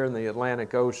out there in the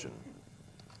Atlantic Ocean.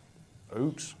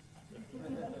 Oops.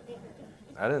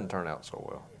 That didn't turn out so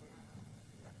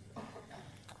well.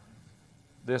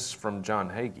 This from John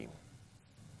Hagee.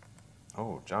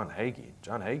 Oh, John Hagee.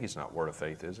 John Hagee's not Word of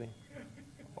Faith, is he?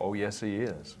 Oh, yes, he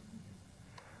is.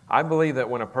 I believe that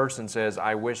when a person says,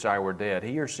 I wish I were dead,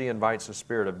 he or she invites the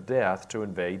spirit of death to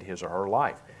invade his or her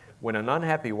life. When an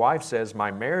unhappy wife says,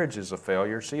 my marriage is a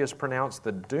failure, she has pronounced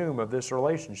the doom of this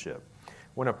relationship.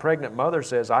 When a pregnant mother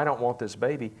says, I don't want this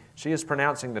baby, she is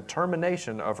pronouncing the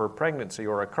termination of her pregnancy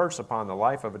or a curse upon the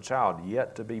life of a child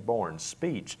yet to be born.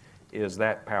 Speech is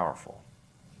that powerful.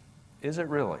 Is it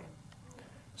really?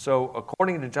 So,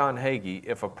 according to John Hagee,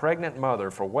 if a pregnant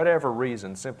mother, for whatever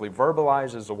reason, simply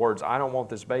verbalizes the words, I don't want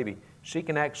this baby, she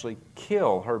can actually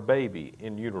kill her baby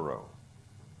in utero.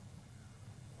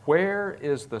 Where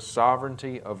is the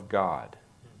sovereignty of God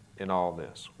in all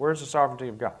this? Where's the sovereignty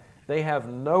of God? They have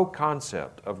no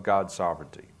concept of God's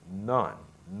sovereignty. None.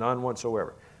 None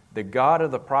whatsoever. The God of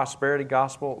the prosperity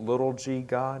gospel, little g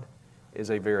God,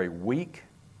 is a very weak,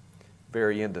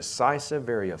 very indecisive,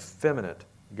 very effeminate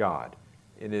God.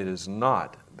 And it is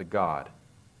not the God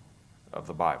of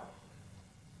the Bible.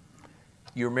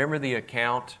 You remember the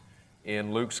account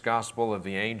in Luke's Gospel of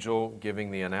the angel giving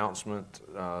the announcement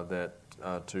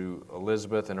to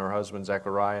Elizabeth and her husband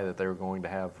Zechariah that they were going to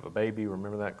have a baby.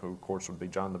 Remember that? Who, of course, would be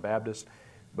John the Baptist.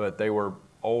 But they were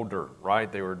older,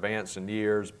 right? They were advanced in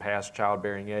years, past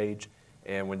childbearing age.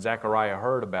 And when Zechariah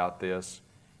heard about this,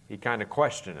 he kind of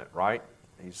questioned it, right?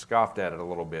 He scoffed at it a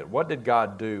little bit. What did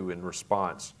God do in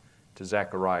response to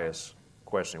Zechariah's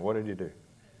questioning? What did he do?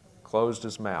 Closed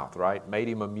his mouth, right? Made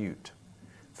him a mute.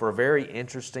 For a very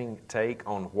interesting take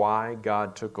on why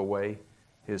God took away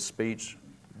his speech,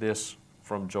 this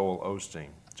from Joel Osteen.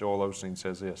 Joel Osteen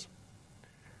says this.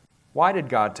 Why did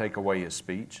God take away his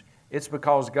speech? It's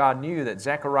because God knew that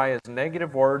Zechariah's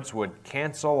negative words would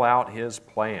cancel out his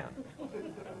plan.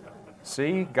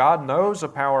 See, God knows the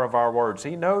power of our words.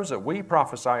 He knows that we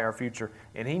prophesy our future,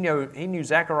 and He knew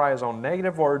Zechariah's own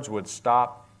negative words would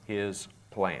stop His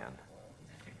plan.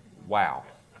 Wow.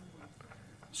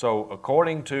 So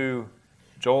according to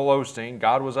Joel Osteen,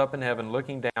 God was up in heaven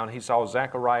looking down. He saw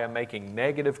Zechariah making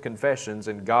negative confessions,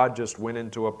 and God just went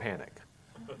into a panic.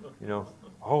 You know,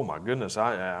 oh my goodness,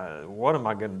 what am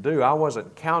I going to do? I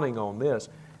wasn't counting on this.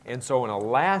 And so in a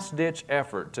last-ditch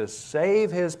effort to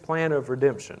save His plan of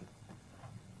redemption,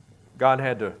 God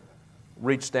had to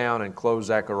reach down and close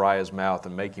Zechariah's mouth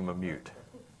and make him a mute.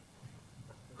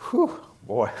 Whew,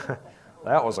 boy,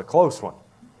 that was a close one.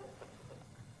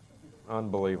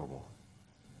 Unbelievable.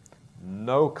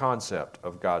 No concept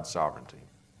of God's sovereignty.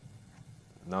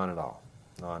 None at all.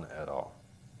 None at all.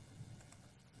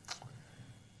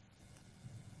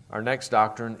 Our next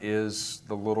doctrine is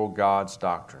the little God's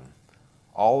doctrine.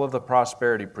 All of the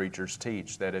prosperity preachers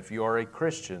teach that if you are a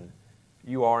Christian,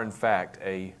 you are in fact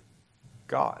a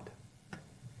God.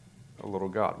 A little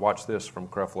God. Watch this from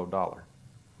Creflo Dollar.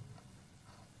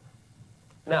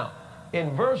 Now,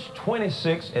 in verse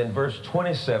 26 and verse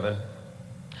 27,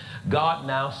 God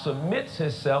now submits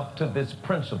Himself to this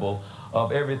principle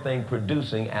of everything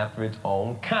producing after its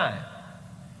own kind.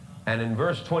 And in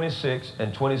verse 26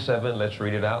 and 27, let's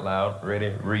read it out loud.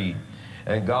 Ready? Read.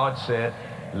 And God said,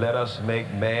 let us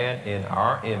make man in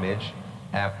our image,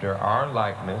 after our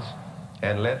likeness,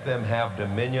 and let them have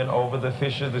dominion over the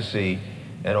fish of the sea,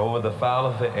 and over the fowl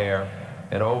of the air,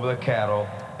 and over the cattle,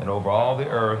 and over all the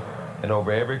earth, and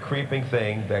over every creeping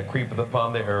thing that creepeth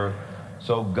upon the earth.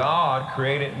 So God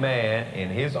created man in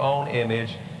His own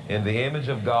image. In the image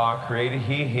of God created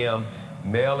He him.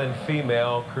 Male and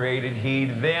female created He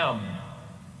them.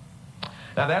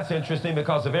 Now that's interesting,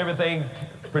 because if everything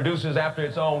produces after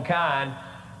its own kind,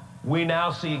 we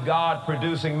now see God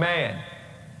producing man.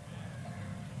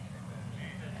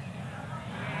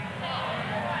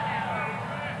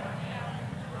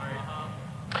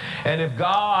 And if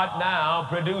God now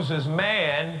produces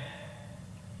man,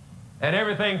 and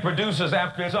everything produces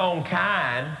after its own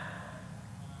kind,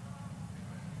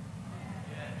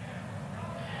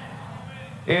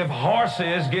 if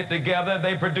horses get together,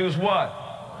 they produce what?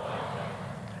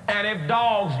 And if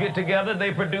dogs get together,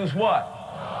 they produce what?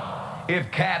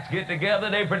 If cats get together,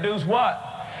 they produce what?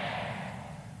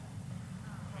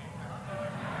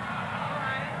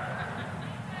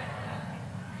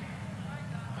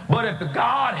 But if the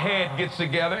Godhead gets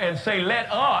together and say, let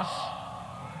us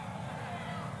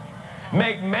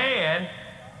make man,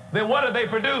 then what are they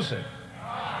producing?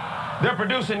 They're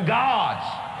producing gods.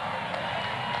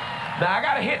 Now, I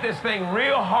got to hit this thing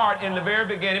real hard in the very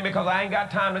beginning, because I ain't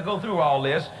got time to go through all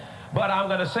this. But I'm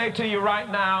going to say to you right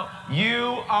now,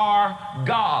 you are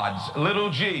gods, little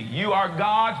g. You are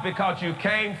gods because you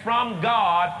came from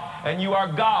God, and you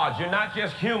are gods. You're not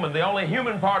just human. The only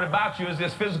human part about you is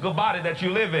this physical body that you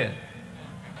live in.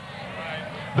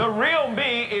 The real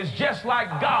me is just like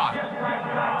God.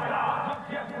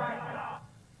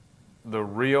 The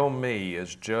real me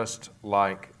is just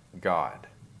like God.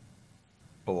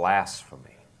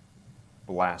 Blasphemy.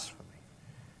 Blasphemy.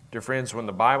 Dear friends, when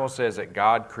the Bible says that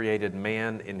God created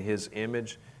man in His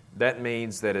image, that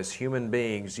means that as human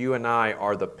beings, you and I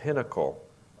are the pinnacle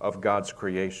of God's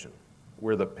creation.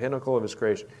 We're the pinnacle of His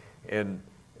creation. And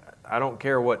I don't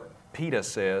care what PETA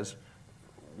says,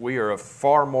 we are of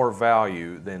far more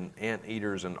value than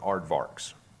anteaters and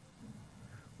aardvarks.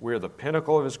 We're the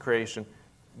pinnacle of His creation.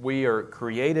 We are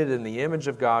created in the image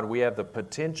of God. We have the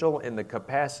potential and the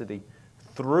capacity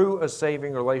through a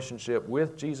saving relationship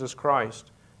with Jesus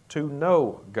Christ to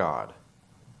know God.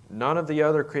 None of the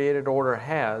other created order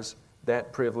has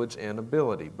that privilege and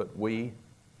ability, but we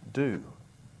do.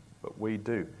 But we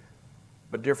do.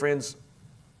 But dear friends,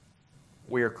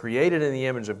 we are created in the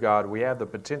image of God. We have the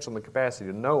potential and the capacity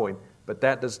to know Him, but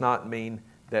that does not mean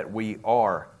that we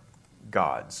are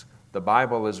gods. The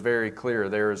Bible is very clear.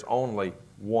 There is only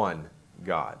one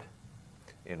God,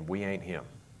 and we ain't Him.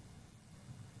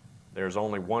 There's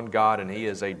only one God, and He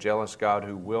is a jealous God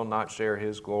who will not share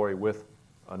His glory with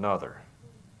another.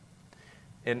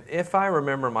 And if I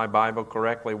remember my Bible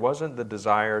correctly, wasn't the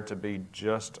desire to be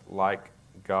just like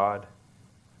God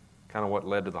kind of what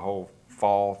led to the whole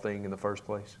fall thing in the first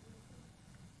place?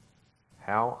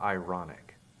 How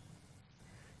ironic.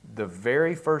 The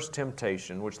very first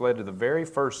temptation, which led to the very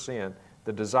first sin,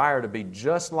 the desire to be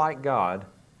just like God,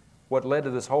 what led to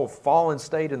this whole fallen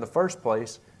state in the first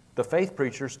place, the faith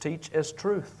preachers teach as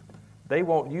truth. They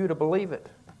want you to believe it.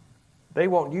 They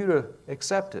want you to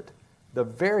accept it. The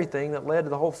very thing that led to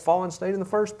the whole fallen state in the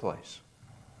first place.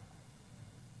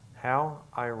 How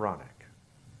ironic.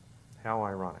 How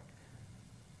ironic.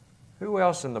 Who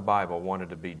else in the Bible wanted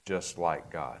to be just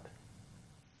like God?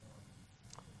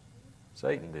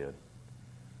 Satan did.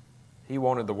 He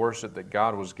wanted the worship that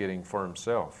God was getting for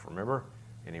himself, remember?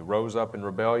 And he rose up in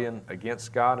rebellion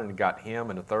against God, and got him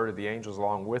and a third of the angels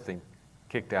along with him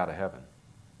kicked out of heaven.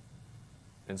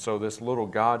 And so this little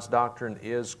God's doctrine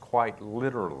is quite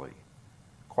literally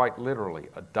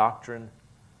a doctrine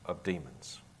of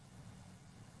demons.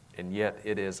 And yet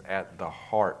it is at the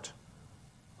heart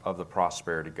of the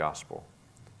prosperity gospel.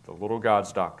 The little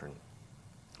God's doctrine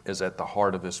is at the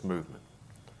heart of this movement.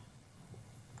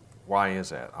 Why is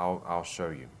that? I'll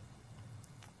show you.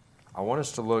 I want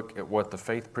us to look at what the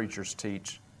faith preachers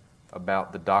teach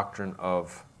about the doctrine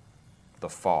of the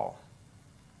fall.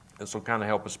 This will kind of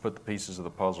help us put the pieces of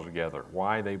the puzzle together,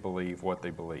 why they believe what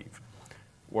they believe.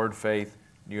 Word Faith,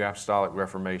 New Apostolic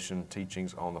Reformation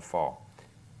teachings on the fall.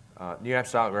 New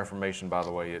Apostolic Reformation, by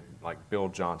the way, like Bill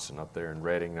Johnson up there in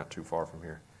Reading, not too far from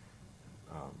here.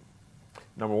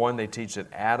 Number one, they teach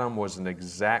that Adam was an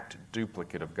exact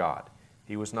duplicate of God.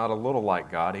 He was not a little like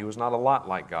God. He was not a lot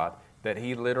like God. That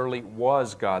he literally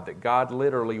was God. That God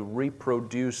literally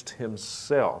reproduced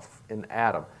himself in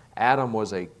Adam. Adam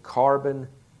was a carbon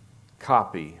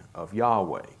copy of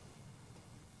Yahweh.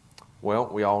 Well,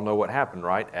 we all know what happened,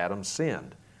 right? Adam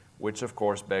sinned, which of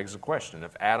course begs the question.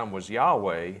 If Adam was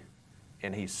Yahweh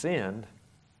and he sinned,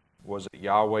 was it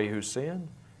Yahweh who sinned?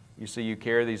 You see, you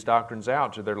carry these doctrines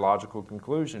out to their logical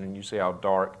conclusion, and you see how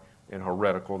dark and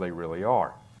heretical they really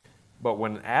are. But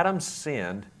when Adam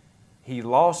sinned, he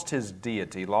lost his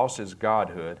deity, lost his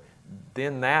godhood.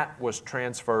 Then that was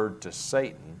transferred to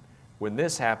Satan. When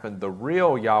this happened, the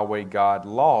real Yahweh God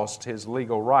lost his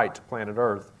legal right to planet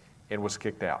Earth and was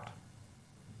kicked out.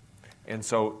 And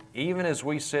so even as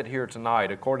we sit here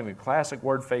tonight, according to classic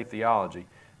Word Faith theology,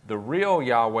 the real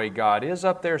Yahweh God is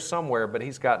up there somewhere, but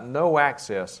he's got no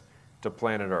access to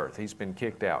planet Earth. He's been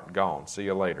kicked out, gone. See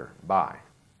you later. Bye.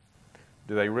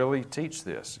 Do they really teach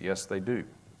this? Yes, they do.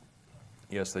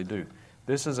 Yes, they do.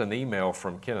 This is an email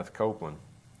from Kenneth Copeland.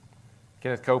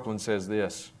 Kenneth Copeland says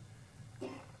this,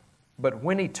 "But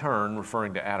when he turned,"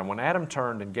 referring to Adam, when Adam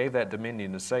turned and gave that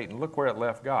dominion to Satan, look where it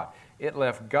left God. It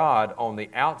left God on the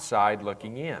outside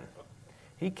looking in.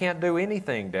 He can't do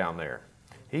anything down there.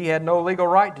 He had no legal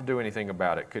right to do anything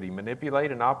about it. Could he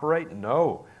manipulate and operate?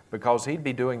 No, because he'd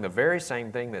be doing the very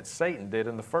same thing that Satan did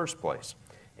in the first place.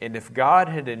 And if God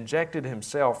had injected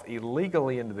himself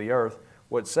illegally into the earth,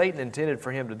 what Satan intended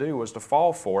for him to do was to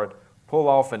fall for it, pull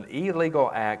off an illegal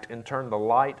act, and turn the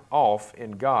light off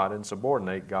in God and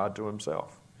subordinate God to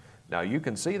himself. Now, you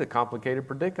can see the complicated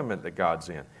predicament that God's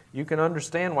in. You can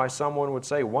understand why someone would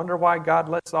say, wonder why God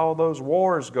lets all those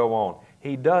wars go on.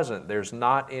 He doesn't. There's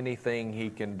not anything he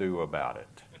can do about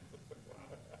it.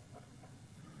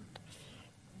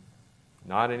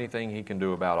 Not anything he can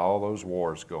do about all those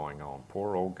wars going on.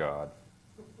 Poor old God.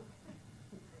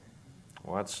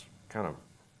 Well, that's kind of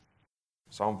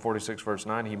Psalm 46, verse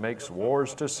 9. He makes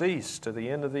wars to cease to the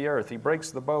end of the earth. He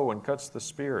breaks the bow and cuts the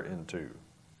spear in two.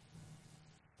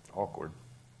 Awkward.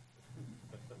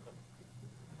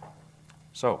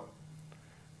 So,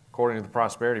 according to the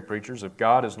prosperity preachers, if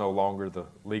God is no longer the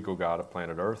legal God of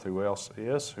planet Earth, who else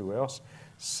is? Who else?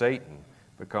 Satan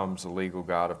becomes the legal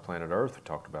God of planet Earth. We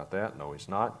talked about that. No, he's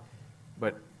not.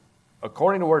 But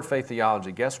according to Word Faith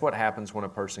theology, guess what happens when a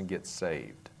person gets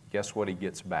saved? Guess what he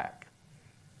gets back?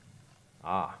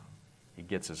 He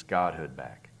gets his godhood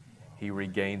back. He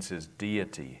regains his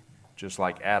deity, just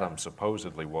like Adam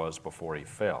supposedly was before he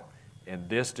fell. And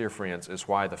this, dear friends, is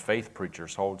why the faith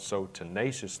preachers hold so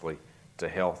tenaciously to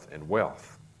health and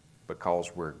wealth,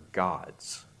 because we're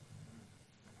God's.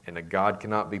 And a God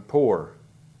cannot be poor,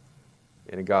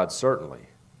 and a God certainly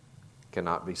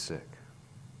cannot be sick.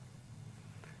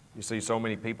 You see, so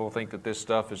many people think that this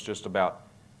stuff is just about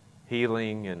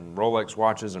healing and Rolex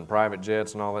watches and private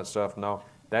jets and all that stuff. No,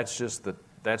 that's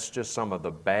just some of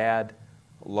the bad,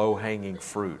 low-hanging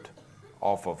fruit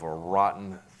off of a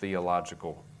rotten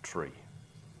theological tree.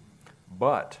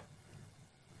 But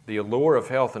the allure of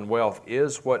health and wealth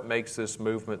is what makes this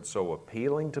movement so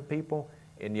appealing to people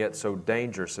and yet so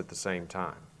dangerous at the same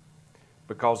time.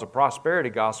 Because the prosperity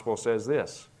gospel says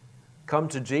this: come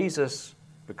to Jesus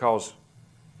because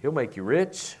He'll make you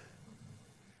rich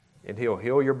and He'll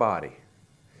heal your body.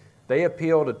 They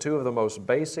appeal to two of the most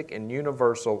basic and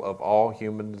universal of all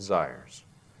human desires.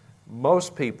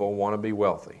 Most people want to be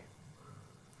wealthy,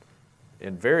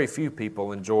 and very few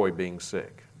people enjoy being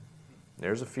sick.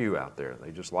 There's a few out there.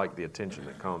 They just like the attention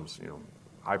that comes,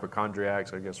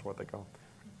 hypochondriacs, I guess what they call them.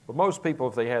 But most people,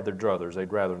 if they had their druthers,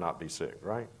 they'd rather not be sick,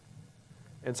 right?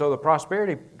 And so the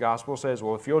prosperity gospel says,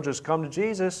 well, if you'll just come to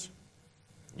Jesus,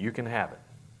 you can have it.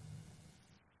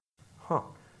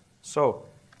 So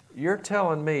you're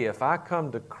telling me if I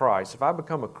come to Christ, if I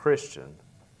become a Christian,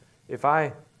 if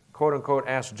I, quote unquote,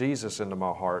 ask Jesus into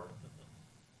my heart,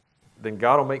 then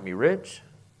God will make me rich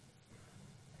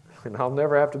and I'll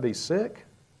never have to be sick?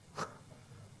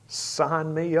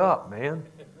 Sign me up, man.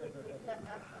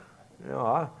 You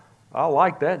know, I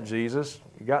like that, Jesus.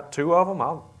 You got two of them,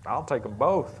 I'll take them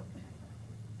both.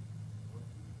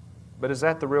 But is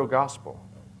that the real gospel?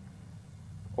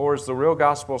 Or is the real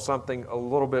gospel something a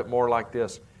little bit more like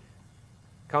this?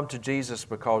 Come to Jesus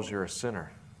because you're a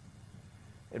sinner.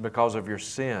 And because of your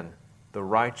sin, the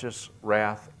righteous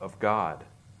wrath of God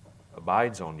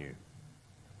abides on you.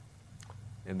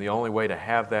 And the only way to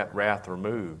have that wrath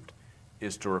removed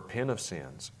is to repent of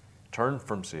sins, turn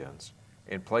from sins,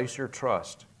 and place your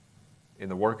trust in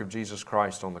the work of Jesus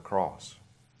Christ on the cross.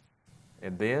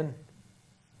 And then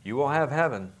you will have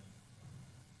heaven.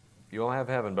 You will have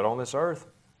heaven. But on this earth,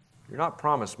 you're not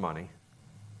promised money.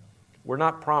 We're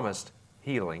not promised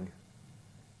healing.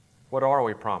 What are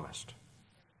we promised?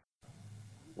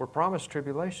 We're promised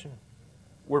tribulation.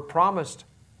 We're promised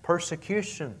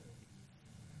persecution.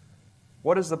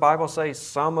 What does the Bible say?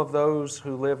 Some of those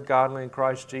who live godly in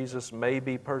Christ Jesus may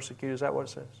be persecuted. Is that what it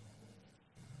says?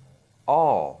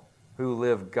 All who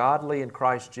live godly in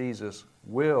Christ Jesus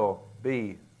will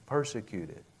be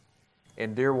persecuted.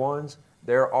 And dear ones,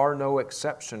 there are no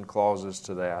exception clauses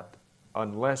to that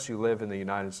unless you live in the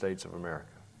United States of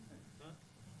America.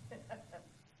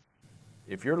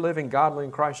 If you're living godly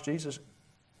in Christ Jesus,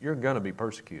 you're going to be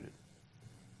persecuted.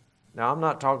 Now, I'm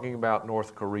not talking about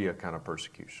North Korea kind of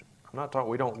persecution.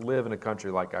 We don't live in a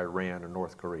country like Iran or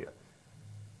North Korea.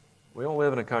 We don't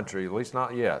live in a country, at least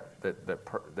not yet,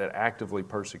 that actively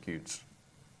persecutes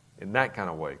in that kind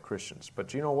of way Christians.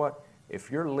 But you know what? If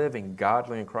you're living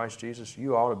godly in Christ Jesus,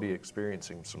 you ought to be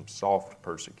experiencing some soft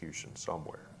persecution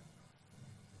somewhere.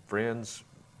 Friends,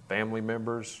 family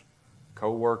members,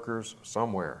 co-workers,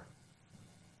 somewhere.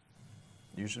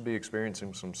 You should be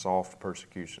experiencing some soft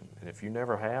persecution. And if you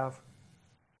never have,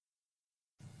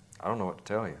 I don't know what to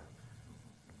tell you.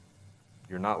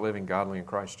 You're not living godly in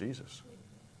Christ Jesus.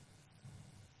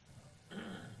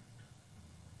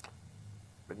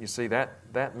 But you see,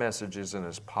 that message isn't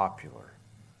as popular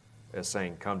as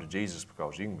saying, come to Jesus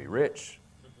because you can be rich.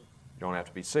 You don't have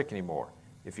to be sick anymore.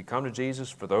 If you come to Jesus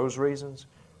for those reasons,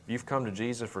 if you've come to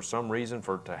Jesus for some reason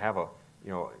to have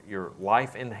your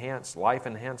life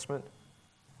enhancement,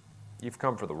 you've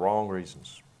come for the wrong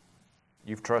reasons.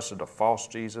 You've trusted a false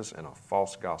Jesus and a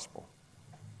false gospel.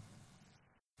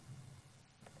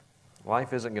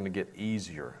 Life isn't going to get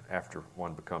easier after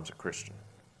one becomes a Christian.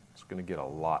 It's going to get a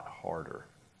lot harder.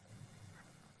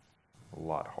 A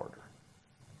lot harder.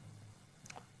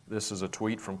 This is a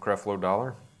tweet from Creflo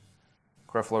Dollar.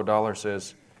 Creflo Dollar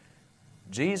says,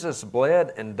 Jesus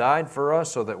bled and died for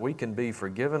us so that we can be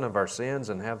forgiven of our sins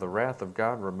and have the wrath of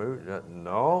God removed.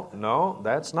 No,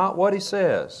 that's not what he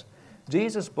says.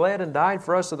 Jesus bled and died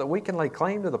for us so that we can lay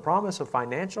claim to the promise of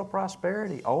financial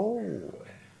prosperity. Oh,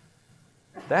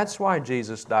 that's why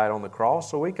Jesus died on the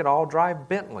cross, so we could all drive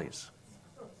Bentleys.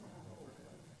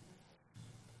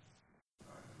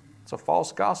 It's a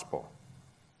false gospel.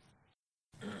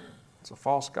 It's a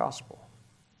false gospel.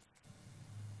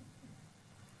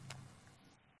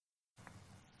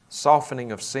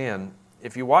 Softening of sin.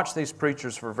 If you watch these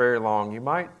preachers for very long, you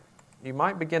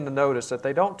might begin to notice that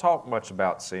they don't talk much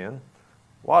about sin.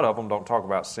 A lot of them don't talk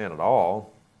about sin at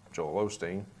all, Joel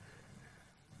Osteen.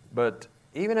 But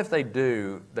even if they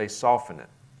do, they soften it.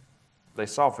 They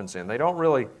soften sin. They don't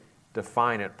really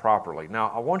define it properly.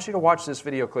 Now, I want you to watch this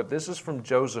video clip. This is from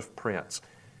Joseph Prince.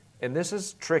 And this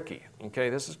is tricky, okay?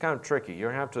 This is kind of tricky.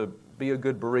 You're going to have to be a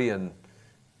good Berean,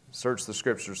 search the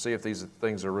Scriptures, see if these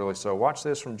things are really so. Watch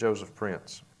this from Joseph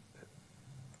Prince.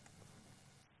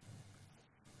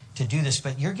 To do this,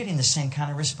 but you're getting the same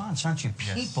kind of response, aren't you?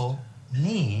 Yes. People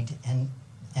need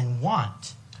and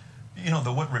want. You know,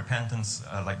 the word repentance,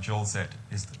 like Joel said,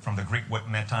 is from the Greek word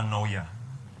metanoia,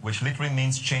 which literally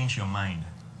means change your mind.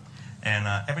 And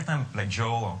every time, like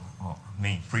Joel or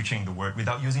me, preaching the word,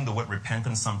 without using the word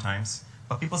repentance sometimes,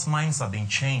 but people's minds are being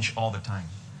changed all the time.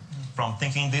 From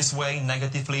thinking this way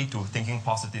negatively to thinking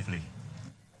positively.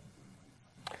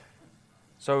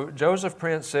 So Joseph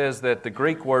Prince says that the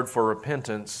Greek word for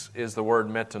repentance is the word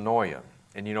metanoia.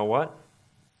 And you know what?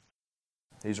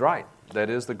 He's right. That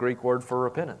is the Greek word for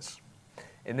repentance.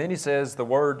 And then he says the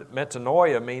word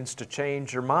metanoia means to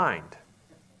change your mind.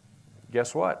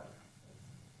 Guess what?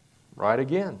 Right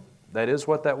again. That is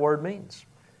what that word means.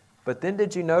 But then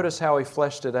did you notice how he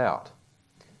fleshed it out?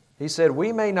 He said,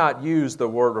 we may not use the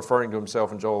word, referring to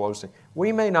himself and Joel Osteen,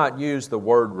 we may not use the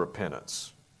word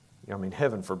repentance. I mean,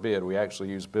 heaven forbid we actually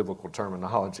use biblical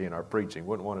terminology in our preaching.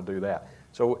 Wouldn't want to do that.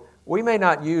 So we may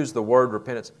not use the word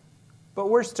repentance, But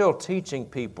we're still teaching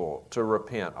people to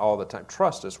repent all the time.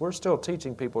 Trust us, we're still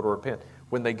teaching people to repent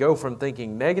when they go from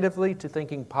thinking negatively to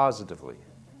thinking positively.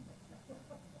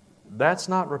 That's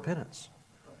not repentance.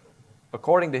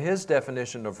 According to his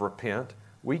definition of repent,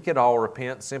 we could all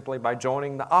repent simply by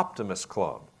joining the optimist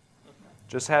club,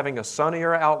 just having a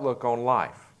sunnier outlook on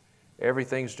life.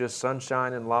 Everything's just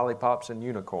sunshine and lollipops and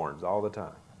unicorns all the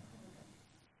time.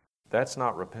 That's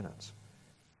not repentance.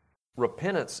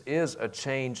 Repentance is a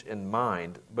change in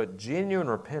mind, but genuine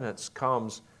repentance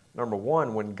comes, number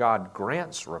one, when God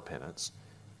grants repentance.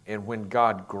 And when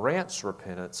God grants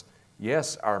repentance,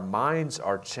 yes, our minds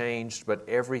are changed, but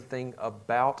everything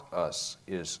about us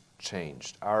is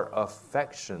changed. Our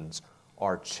affections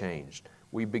are changed.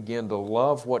 We begin to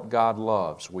love what God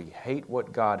loves. We hate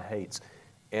what God hates.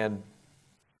 And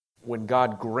when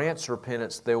God grants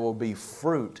repentance, there will be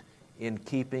fruit in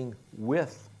keeping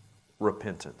with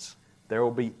repentance. There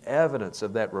will be evidence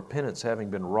of that repentance having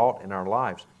been wrought in our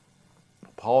lives.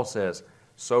 Paul says,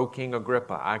 "So, King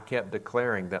Agrippa, I kept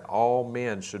declaring that all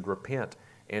men should repent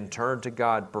and turn to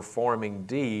God, performing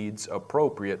deeds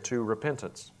appropriate to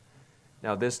repentance."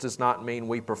 Now, this does not mean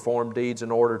we perform deeds in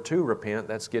order to repent.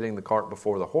 That's getting the cart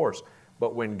before the horse.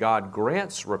 But when God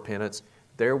grants repentance,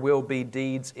 there will be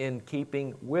deeds in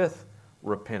keeping with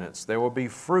repentance. There will be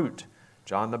fruit.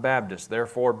 John the Baptist,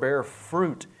 therefore, bear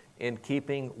fruit in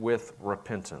keeping with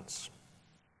repentance.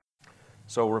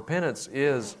 So repentance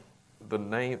is the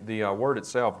name. The word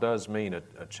itself does mean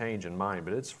a change in mind,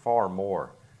 but it's far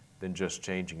more than just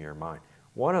changing your mind.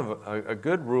 One of a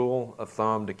good rule of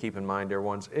thumb to keep in mind,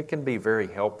 everyone's, it can be very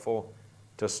helpful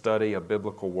to study a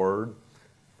biblical word,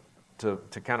 to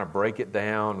kind of break it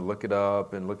down and look it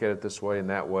up and look at it this way and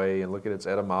that way and look at its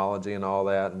etymology and all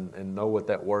that and know what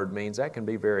that word means. That can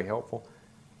be very helpful.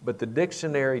 But the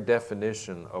dictionary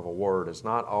definition of a word is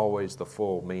not always the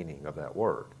full meaning of that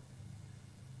word.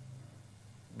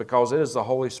 Because it is the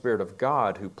Holy Spirit of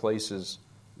God who places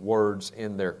words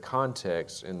in their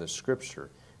context in the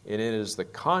Scripture. And it is the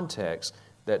context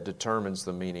that determines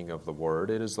the meaning of the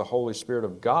word. It is the Holy Spirit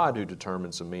of God who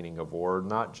determines the meaning of a word,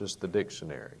 not just the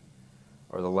dictionary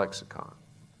or the lexicon.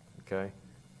 Okay?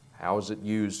 How is it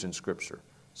used in Scripture?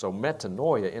 So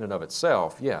metanoia in and of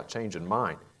itself, yeah, change in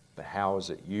mind. But how is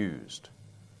it used?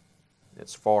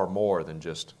 It's far more than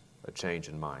just a change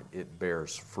in mind. It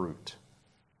bears fruit.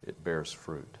 It bears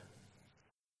fruit.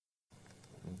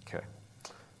 Okay.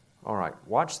 All right.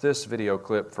 Watch this video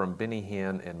clip from Benny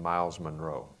Hinn and Miles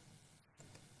Monroe.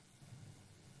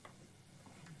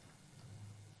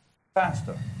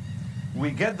 Pastor,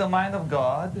 we get the mind of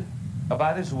God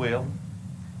about His will.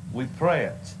 We pray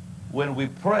it. When we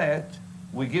pray it,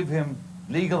 we give Him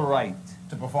legal right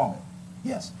to perform it.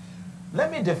 Yes. Let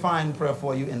me define prayer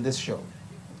for you in this show.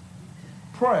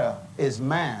 Prayer is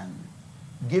man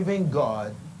giving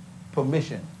God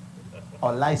permission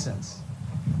or license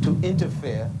to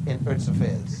interfere in earth's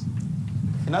affairs.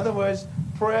 In other words,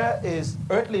 prayer is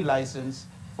earthly license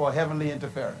for heavenly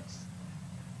interference.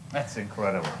 That's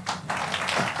incredible.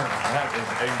 That is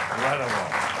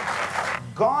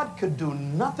incredible. God could do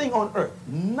nothing on earth.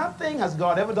 Nothing has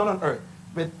God ever done on earth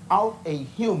without a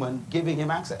human giving him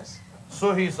access.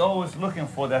 So he's always looking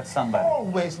for that somebody.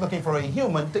 Always looking for a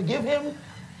human to give him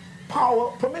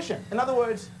power, permission. In other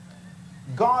words,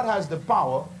 God has the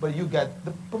power, but you get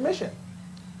the permission.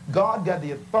 God got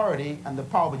the authority and the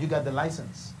power, but you got the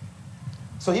license.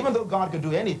 So even though God could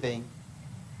do anything,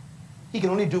 He can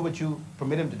only do what you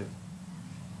permit Him to do.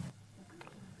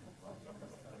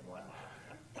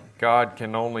 God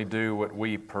can only do what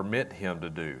we permit Him to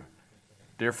do.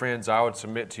 Dear friends, I would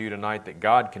submit to you tonight that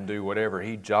God can do whatever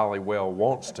He jolly well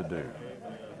wants to do,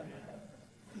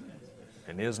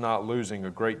 and is not losing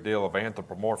a great deal of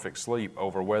anthropomorphic sleep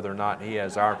over whether or not He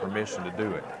has our permission to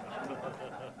do it.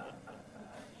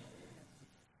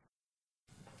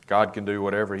 God can do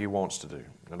whatever He wants to do.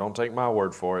 Now don't take my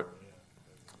word for it.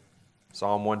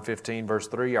 Psalm 115 verse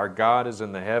 3, our God is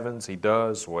in the heavens. He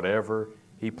does whatever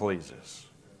He pleases.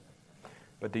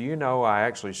 But do you know I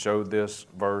actually showed this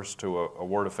verse to a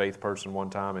Word of Faith person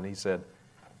one time, and he said,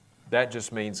 that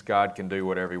just means God can do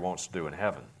whatever He wants to do in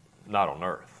heaven, not on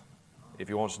earth. If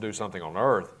He wants to do something on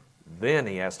earth, then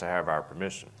He has to have our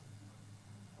permission.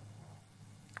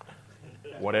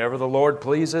 Whatever the Lord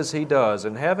pleases, He does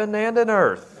in heaven and in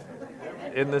earth,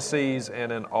 in the seas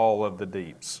and in all of the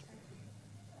deeps.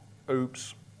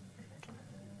 Oops.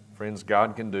 Friends,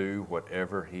 God can do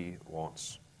whatever He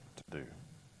wants to do.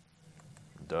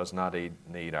 Does not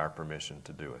need our permission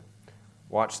to do it.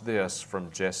 Watch this from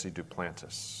Jesse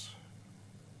Duplantis.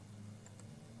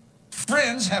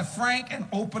 Friends have frank and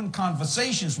open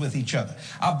conversations with each other.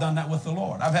 I've done that with the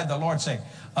Lord. I've had the Lord say,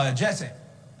 Jesse,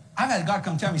 I've had God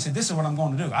come tell me, say, this is what I'm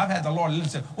going to do. I've had the Lord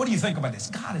say, what do you think about this?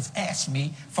 God has asked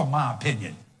me for my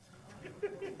opinion.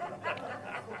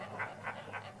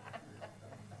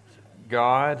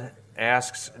 God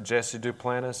asks Jesse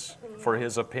Duplantis for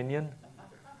his opinion.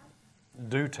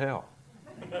 Do tell.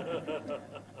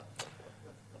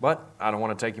 But I don't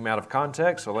want to take him out of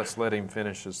context, so let's let him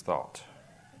finish his thought.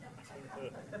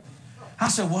 I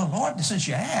said, well, Lord, since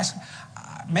you asked,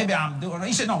 maybe I'm doing it.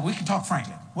 He said, no, we can talk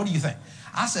frankly. What do you think?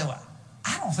 I said, well,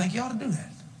 I don't think you ought to do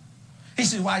that. He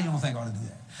said, why you don't think I ought to do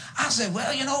that? I said,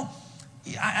 well, you know,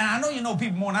 I know you know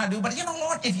people more than I do, but you know,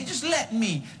 Lord, if you just let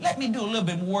me do a little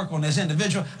bit more work on this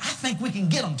individual, I think we can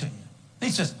get them to you. He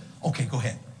says, okay, go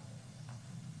ahead.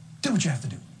 Do what you have to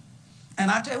do. And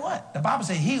I tell you what, the Bible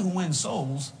says he who wins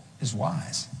souls is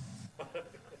wise.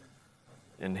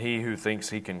 And he who thinks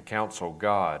he can counsel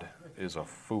God is a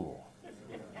fool.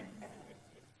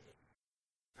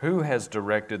 Who has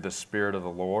directed the Spirit of the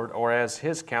Lord, or as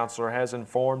his counselor has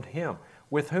informed him?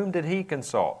 With whom did he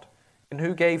consult? And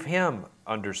who gave him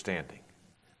understanding?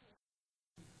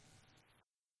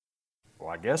 Well,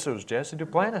 I guess it was Jesse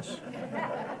Duplantis.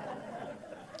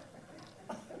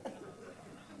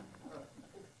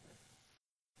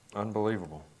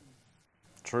 Unbelievable.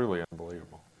 Truly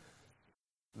unbelievable.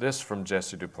 This from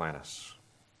Jesse Duplantis.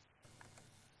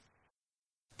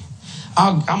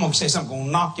 I'm going to say something going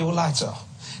to knock your lights off.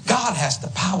 God has the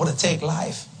power to take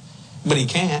life, but he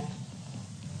can't.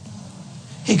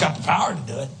 He got the power to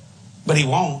do it, but he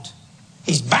won't.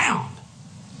 He's bound.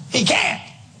 He can't.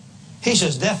 He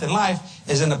says death and life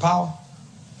is in the power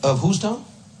of whose tongue?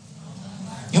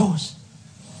 Yours.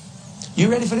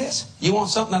 You ready for this? You want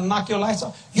something that'll knock your lights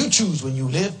off? You choose when you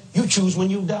live. You choose when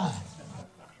you die.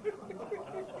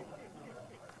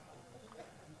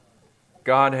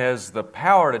 God has the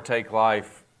power to take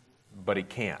life, but he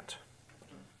can't.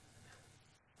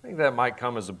 I think that might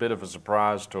come as a bit of a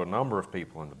surprise to a number of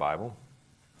people in the Bible.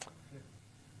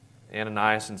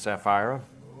 Ananias and Sapphira.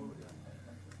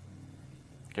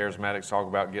 Charismatics talk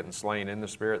about getting slain in the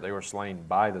Spirit. They were slain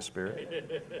by the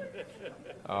Spirit.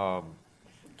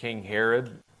 King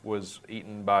Herod was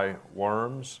eaten by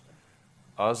worms.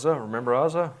 Uzzah, remember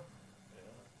Uzzah?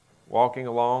 Walking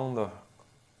along, the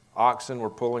oxen were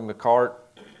pulling the cart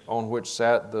on which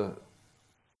sat the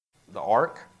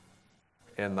ark,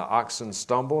 and the oxen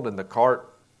stumbled and the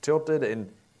cart tilted, and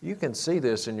you can see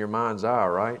this in your mind's eye,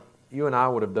 right? You and I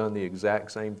would have done the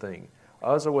exact same thing.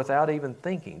 Uzzah, without even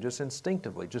thinking, just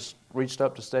instinctively, just reached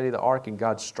up to steady the ark, and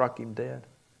God struck him dead.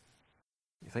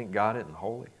 You think God isn't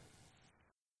holy?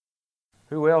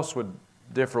 Who else would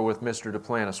differ with Mr.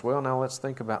 Duplantis? Well, now let's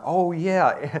think about, oh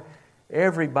yeah,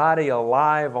 everybody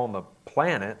alive on the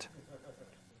planet,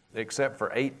 except for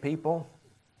 8 people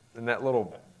in that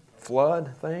little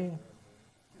flood thing,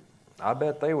 I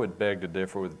bet they would beg to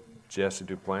differ with Jesse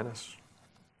Duplantis.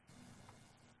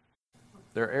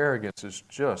 Their arrogance is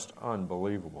just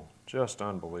unbelievable, just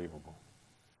unbelievable.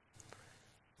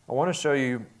 I want to show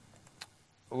you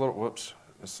a little, whoops,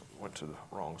 this went to the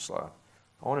wrong slide.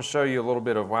 I want to show you a little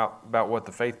bit about what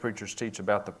the faith preachers teach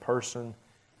about the person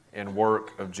and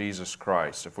work of Jesus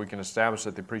Christ. If we can establish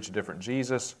that they preach a different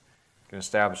Jesus, we can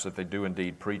establish that they do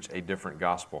indeed preach a different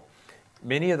gospel.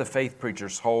 Many of the faith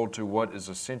preachers hold to what is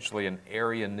essentially an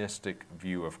Arianistic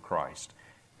view of Christ.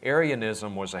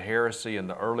 Arianism was a heresy in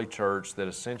the early church that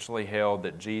essentially held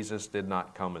that Jesus did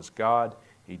not come as God.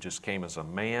 He just came as a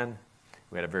man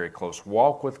who had a very close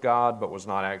walk with God, but was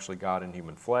not actually God in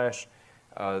human flesh.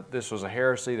 This was a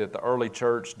heresy that the early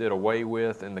church did away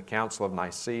with in the Council of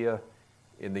Nicaea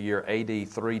in the year AD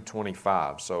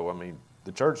 325. So, I mean,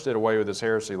 the church did away with this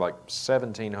heresy like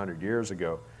 1,700 years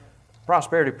ago.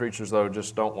 Prosperity preachers, though,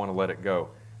 just don't want to let it go.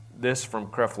 This from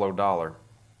Creflo Dollar.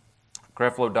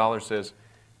 Creflo Dollar says,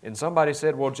 and somebody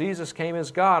said, well, Jesus came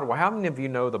as God. Well, how many of you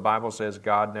know the Bible says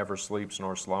God never sleeps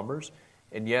nor slumbers?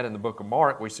 And yet in the book of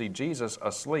Mark, we see Jesus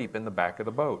asleep in the back of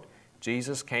the boat.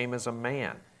 Jesus came as a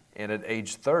man. And at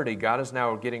age 30, God is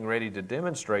now getting ready to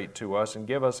demonstrate to us and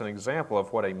give us an example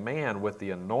of what a man with the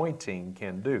anointing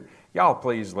can do. Y'all,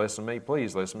 please listen to me.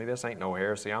 Please listen to me. This ain't no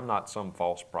heresy. I'm not some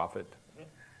false prophet.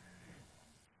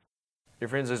 Dear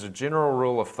friends, as a general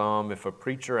rule of thumb, if a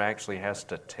preacher actually has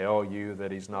to tell you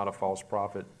that he's not a false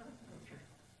prophet,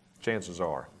 chances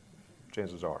are.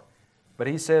 But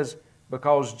he says,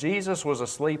 because Jesus was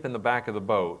asleep in the back of the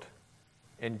boat,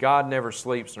 and God never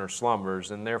sleeps nor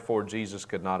slumbers, and therefore Jesus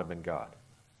could not have been God.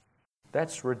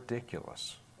 That's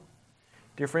ridiculous.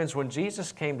 Dear friends, when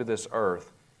Jesus came to this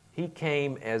earth, he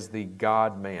came as the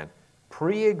God-man,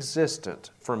 pre-existent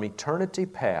from eternity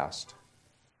past,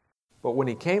 But when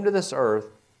He came to this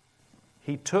earth,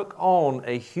 He took on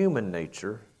a human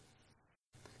nature.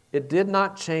 It did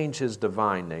not change His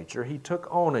divine nature. He took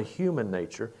on a human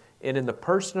nature. And in the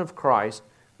person of Christ,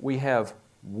 we have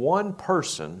one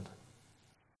person,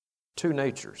 two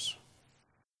natures.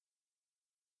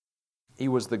 He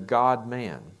was the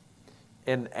God-man.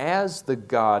 And as the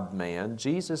God-man,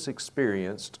 Jesus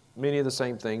experienced many of the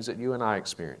same things that you and I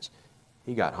experience.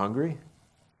 He got hungry.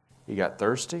 He got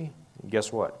thirsty. And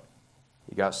guess what?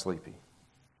 He got sleepy.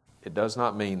 It does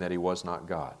not mean that He was not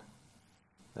God.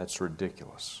 That's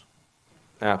ridiculous.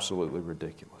 Absolutely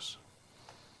ridiculous.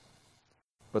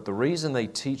 But the reason they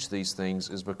teach these things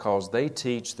is because they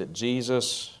teach that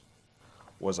Jesus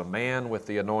was a man with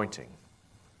the anointing.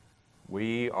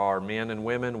 We are men and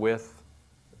women with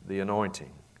the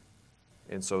anointing.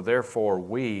 And so therefore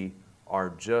we are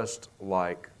just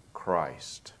like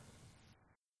Christ.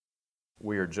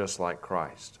 We are just like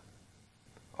Christ.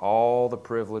 All the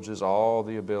privileges, all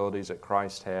the abilities that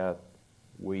Christ had,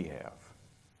 we have.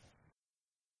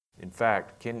 In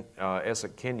fact, Asa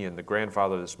Kenyon, the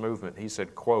grandfather of this movement, he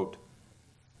said, quote,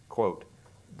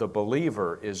 "The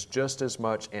believer is just as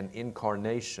much an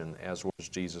incarnation as was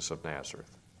Jesus of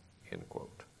Nazareth." End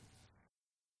quote.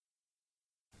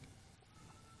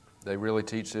 They really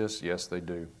teach this? Yes, they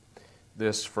do.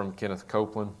 This from Kenneth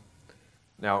Copeland.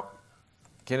 Now,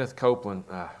 Kenneth Copeland,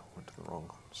 went to the wrong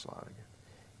slide again.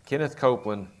 Kenneth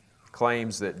Copeland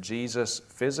claims that Jesus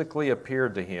physically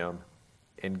appeared to him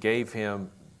and gave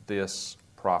him this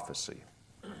prophecy.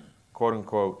 Quote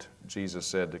unquote, Jesus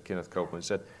said to Kenneth Copeland, He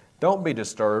said, "Don't be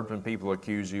disturbed when people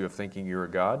accuse you of thinking you're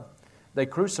a God. They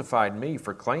crucified me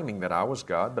for claiming that I was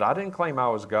God, but I didn't claim I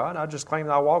was God. I just claimed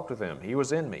I walked with Him. He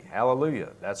was in me.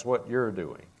 Hallelujah. That's what you're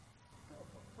doing."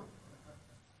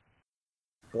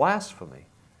 Blasphemy.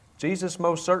 Jesus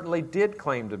most certainly did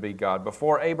claim to be God.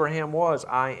 Before Abraham was,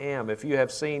 I am. If you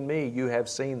have seen me, you have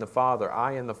seen the Father.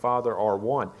 I and the Father are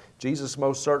one. Jesus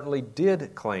most certainly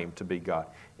did claim to be God.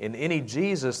 And any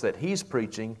Jesus that He's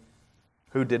preaching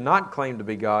who did not claim to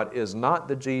be God is not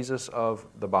the Jesus of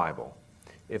the Bible.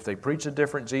 If they preach a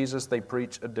different Jesus, they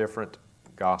preach a different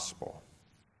gospel.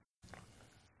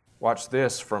 Watch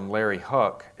this from Larry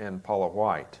Huck and Paula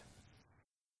White.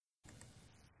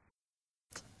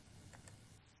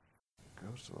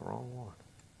 Goes to the wrong one.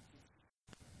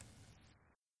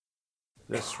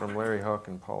 This from Larry Huck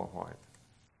and Paula White.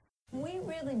 We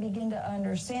really begin to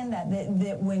understand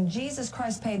that when Jesus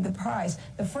Christ paid the price,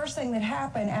 the first thing that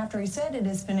happened after He said it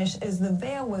is finished is the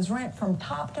veil was rent from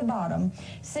top to bottom,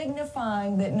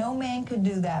 signifying that no man could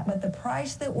do that. But the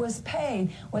price that was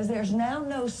paid was there's now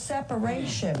no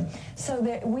separation, so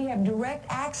that we have direct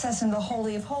access into the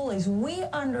Holy of Holies. We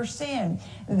understand,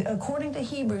 according to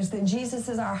Hebrews, that Jesus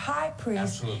is our high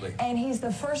priest. Absolutely. And He's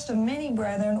the first of many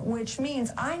brethren, which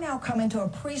means I now come into a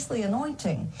priestly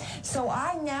anointing. So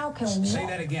I now can say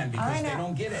that again, because they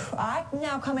don't get it. I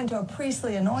now come into a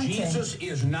priestly anointing. Jesus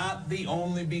is not the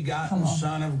only begotten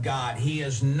Son of God. He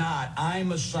is not.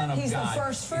 I'm a son of He's God. He's the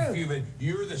first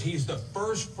fruit. He's the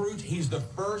first fruit. He's the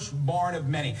firstborn of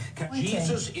many.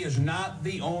 Jesus is not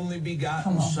the only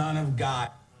begotten Son of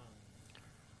God.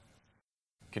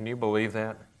 Can you believe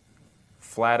that?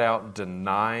 Flat out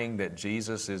denying that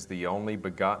Jesus is the only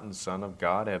begotten Son of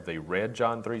God. Have they read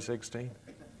John 3:16?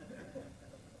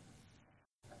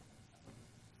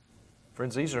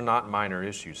 Friends, these are not minor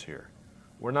issues here.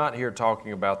 We're not here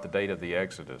talking about the date of the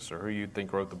Exodus or who you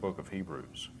think wrote the book of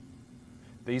Hebrews.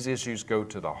 These issues go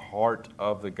to the heart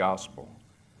of the gospel.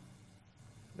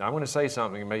 Now, I'm going to say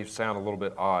something that may sound a little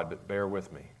bit odd, but bear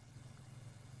with me.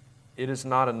 It is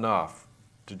not enough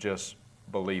to just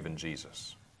believe in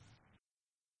Jesus.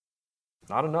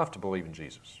 Not enough to believe in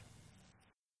Jesus.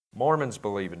 Mormons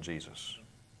believe in Jesus.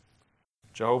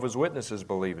 Jehovah's Witnesses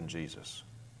believe in Jesus.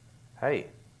 Hey,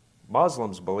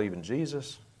 Muslims believe in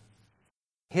Jesus.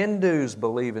 Hindus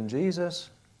believe in Jesus.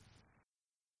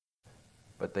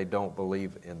 But they don't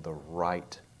believe in the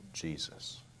right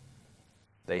Jesus.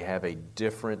 They have a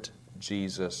different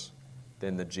Jesus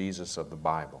than the Jesus of the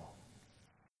Bible.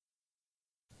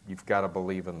 You've got to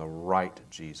believe in the right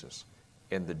Jesus.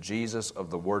 And the Jesus of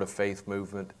the Word of Faith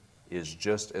movement is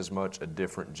just as much a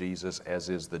different Jesus as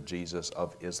is the Jesus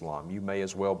of Islam. You may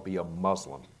as well be a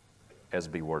Muslim as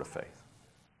be Word of Faith.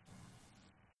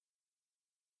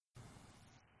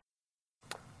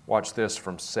 Watch this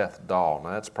from Seth Dahl. Now,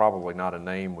 that's probably not a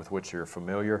name with which you're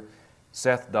familiar.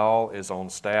 Seth Dahl is on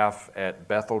staff at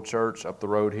Bethel Church up the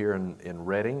road here in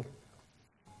Reading,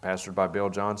 pastored by Bill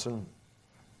Johnson.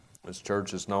 This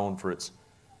church is known for its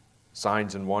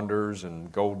signs and wonders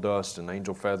and gold dust and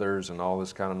angel feathers and all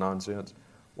this kind of nonsense.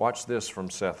 Watch this from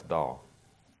Seth Dahl.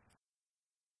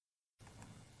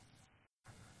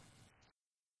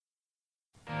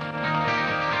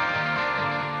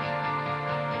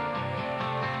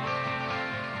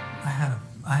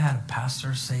 I had a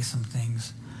pastor say some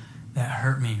things that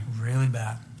hurt me really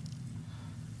bad.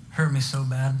 Hurt me so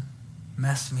bad,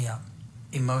 messed me up.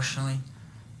 Emotionally,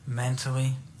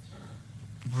 mentally,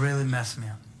 really messed me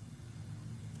up.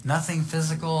 Nothing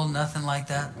physical, nothing like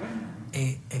that.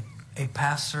 A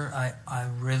pastor I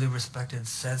really respected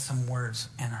said some words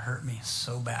and hurt me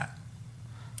so bad.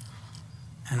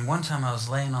 And one time I was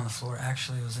laying on the floor,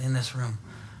 actually it was in this room.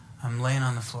 I'm laying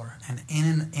on the floor, and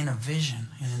in a vision,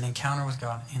 in an encounter with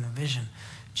God, in a vision,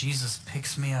 Jesus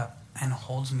picks me up and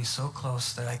holds me so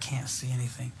close that I can't see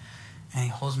anything. And he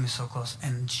holds me so close,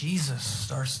 and Jesus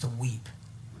starts to weep.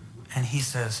 And he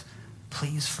says,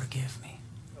 please forgive me.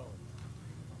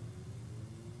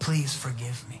 Please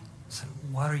forgive me. I said,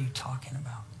 what are you talking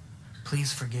about?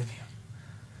 Please forgive you.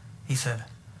 He said,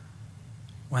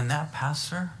 when that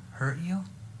pastor hurt you,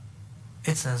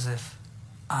 it's as if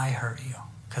I hurt you,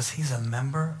 because he's a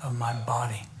member of my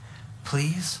body.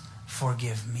 Please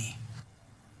forgive me.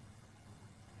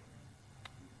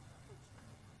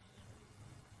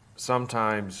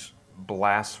 Sometimes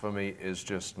blasphemy is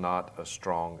just not a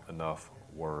strong enough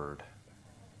word.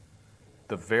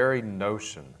 The very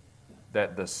notion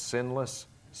that the sinless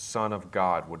Son of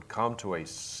God would come to a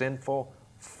sinful,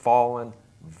 fallen,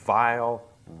 vile,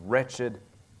 wretched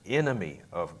enemy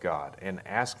of God and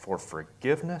ask for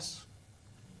forgiveness,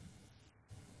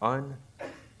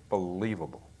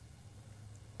 unbelievable.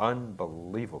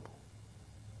 Unbelievable.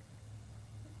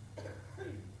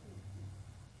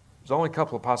 There's only a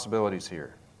couple of possibilities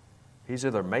here. He's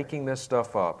either making this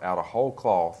stuff up out of whole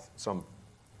cloth,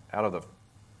 out of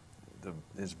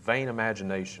his vain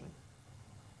imagination,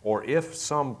 or if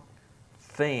some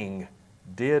thing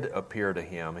did appear to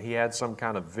him, he had some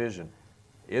kind of vision,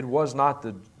 it was not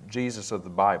the Jesus of the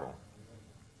Bible.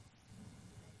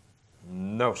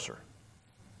 No, sir.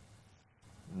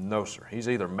 No, sir. He's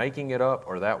either making it up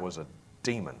or that was a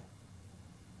demon.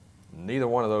 Neither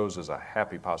one of those is a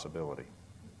happy possibility.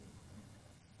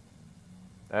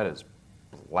 That is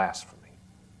blasphemy.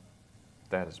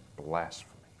 That is blasphemy.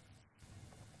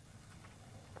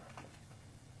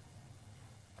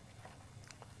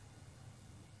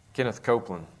 Kenneth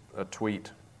Copeland, a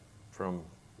tweet from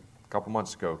a couple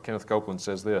months ago. Kenneth Copeland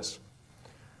says this: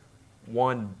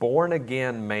 one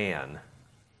born-again man,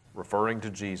 referring to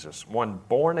Jesus, one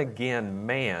born-again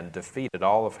man defeated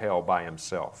all of hell by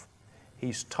himself.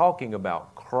 He's talking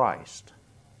about Christ.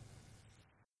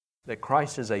 That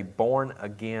Christ is a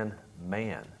born-again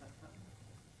man.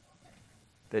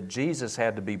 That Jesus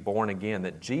had to be born again.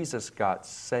 That Jesus got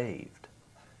saved.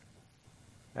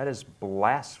 That is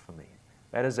blasphemy.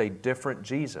 That is a different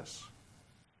Jesus.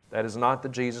 That is not the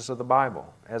Jesus of the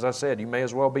Bible. As I said, you may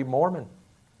as well be Mormon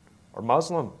or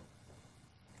Muslim.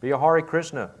 Be a Hare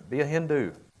Krishna. Be a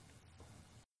Hindu.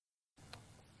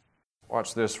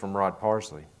 Watch this from Rod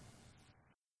Parsley.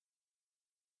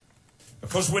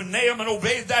 Because when Naaman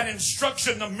obeyed that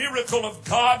instruction, the miracle of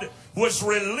God was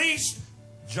released,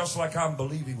 just like I'm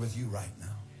believing with you right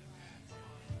now.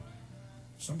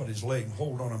 Somebody's laying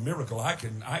hold on a miracle. I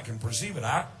can perceive it.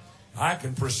 I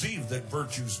can perceive that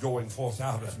virtue's going forth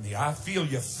out of me. I feel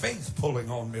your faith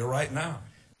pulling on me right now.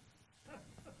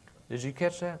 Did you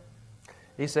catch that?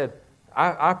 He said,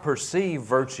 I perceive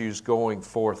virtues going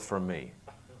forth from me.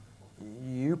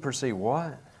 You perceive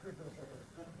what?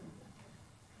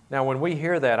 Now, when we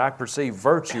hear that, I perceive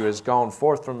virtue has gone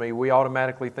forth from me, we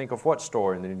automatically think of what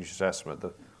story in the New Testament?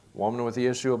 The woman with the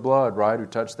issue of blood, right, who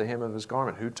touched the hem of his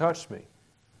garment. Who touched me?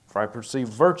 For I perceive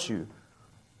virtue,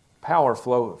 power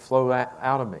flow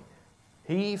out of me.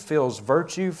 He feels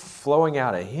virtue flowing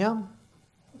out of him.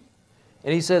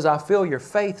 And he says, I feel your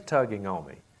faith tugging on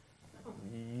me.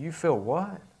 You feel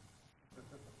what?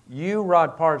 You,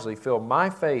 Rod Parsley, feel my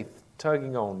faith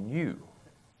tugging on you.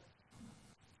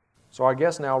 So I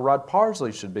guess now Rod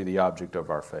Parsley should be the object of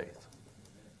our faith.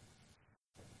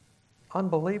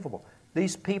 Unbelievable.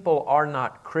 These people are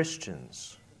not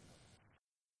Christians.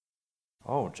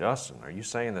 Oh, Justin, are you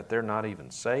saying that they're not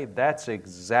even saved? That's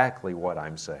exactly what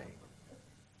I'm saying.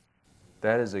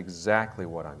 That is exactly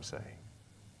what I'm saying.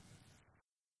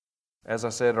 As I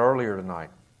said earlier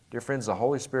tonight, dear friends, the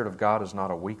Holy Spirit of God is not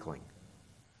a weakling.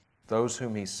 Those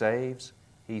whom He saves,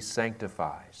 He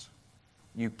sanctifies.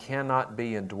 You cannot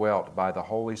be indwelt by the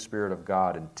Holy Spirit of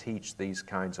God and teach these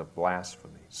kinds of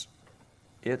blasphemies.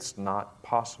 It's not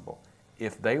possible.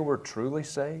 If they were truly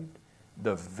saved,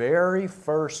 the very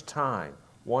first time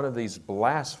one of these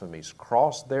blasphemies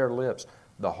crossed their lips,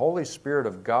 the Holy Spirit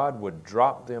of God would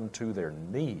drop them to their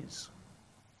knees.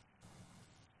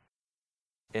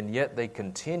 And yet they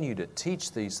continue to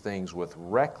teach these things with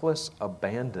reckless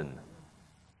abandon.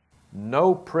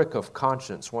 No prick of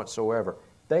conscience whatsoever.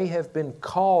 They have been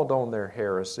called on their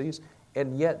heresies,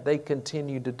 and yet they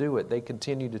continue to do it. They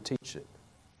continue to teach it.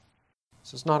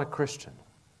 This is not a Christian.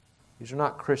 These are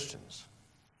not Christians.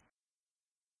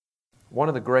 One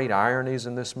of the great ironies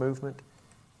in this movement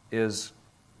is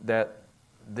that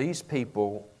these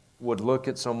people would look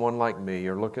at someone like me,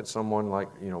 or look at someone like,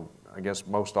 I guess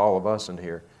most all of us in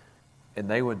here, and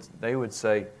they would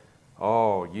say,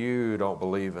 "Oh, you don't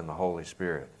believe in the Holy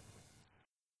Spirit.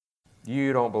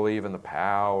 You don't believe in the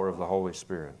power of the Holy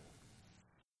Spirit."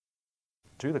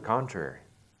 To the contrary.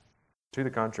 To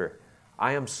the contrary.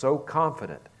 I am so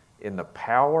confident in the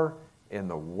power, in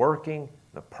the working,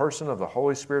 the person of the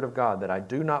Holy Spirit of God, that I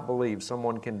do not believe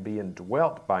someone can be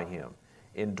indwelt by Him,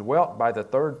 indwelt by the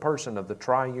third person of the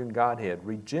triune Godhead,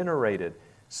 regenerated,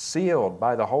 sealed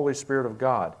by the Holy Spirit of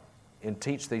God, and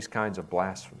teach these kinds of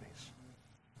blasphemies.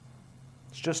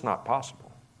 It's just not possible.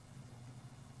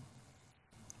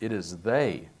 It is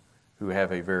they who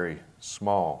have a very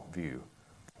small view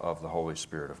of the Holy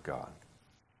Spirit of God.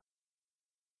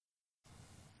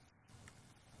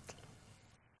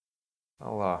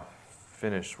 I'll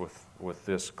finish with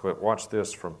this clip. Watch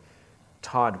this from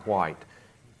Todd White.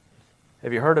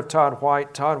 Have you heard of Todd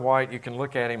White? Todd White, you can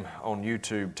look at him on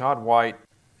YouTube. Todd White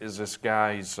is this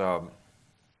guy, he's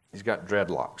got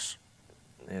dreadlocks,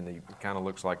 and he kind of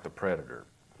looks like the Predator.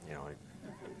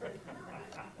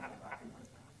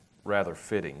 Rather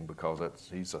fitting, because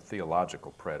he's a theological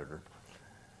predator.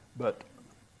 But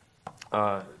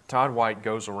Todd White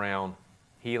goes around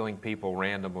healing people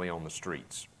randomly on the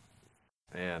streets.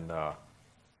 And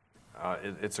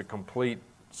it's a complete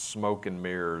smoke and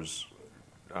mirrors.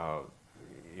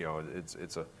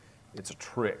 It's a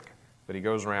trick. But he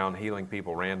goes around healing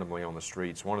people randomly on the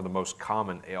streets. One of the most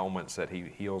common ailments that he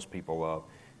heals people of,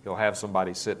 he'll have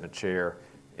somebody sit in a chair,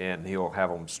 and he'll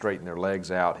have them straighten their legs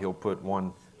out. He'll put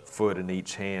one foot in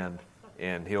each hand,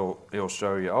 and he'll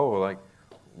show you, like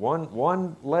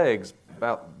one leg's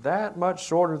about that much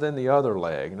shorter than the other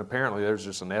leg. And apparently there's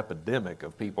just an epidemic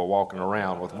of people walking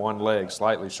around with one leg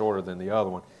slightly shorter than the other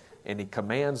one. And he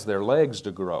commands their legs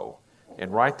to grow.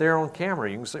 And right there on camera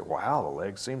you can say, wow, the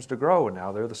leg seems to grow, and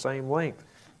now they're the same length.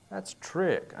 That's a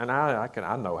trick. And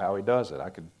I know how he does it. I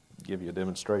could give you a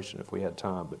demonstration if we had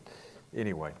time. But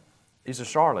anyway, he's a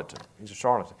charlatan. He's a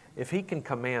charlatan. If he can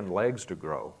command legs to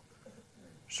grow,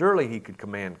 surely he could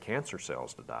command cancer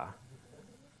cells to die.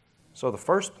 So the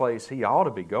first place he ought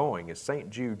to be going is St.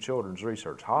 Jude Children's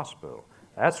Research Hospital.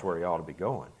 That's where he ought to be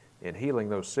going, in healing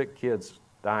those sick kids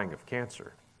dying of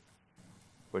cancer.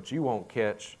 But you won't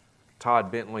catch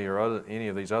Todd Bentley or any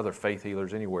of these other faith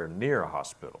healers anywhere near a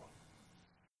hospital,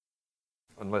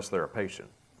 unless they're a patient,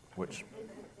 which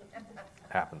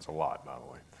happens a lot, by the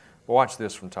way. But watch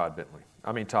this from Todd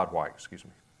White, excuse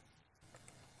me.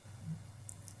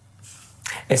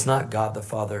 It's not God the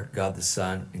Father, God the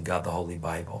Son, and God the Holy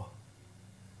Bible.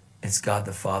 It's God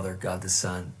the Father, God the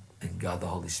Son, and God the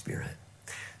Holy Spirit.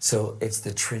 So it's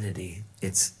the Trinity.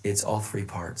 It's all three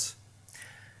parts.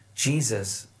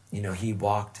 Jesus, he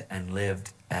walked and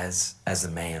lived as a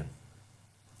man.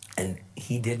 And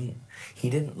he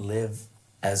didn't live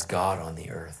as God on the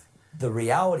earth. The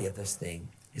reality of this thing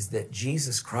is that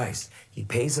Jesus Christ, he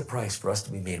pays a price for us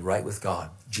to be made right with God.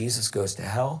 Jesus goes to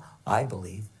hell, I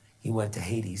believe. He went to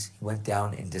Hades. He went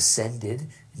down and descended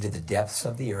into the depths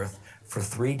of the earth for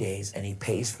 3 days, and he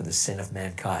pays for the sin of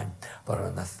mankind. But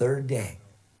on the third day,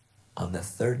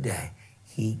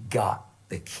 he got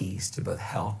the keys to both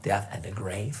hell, death, and the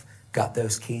grave, got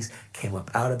those keys, came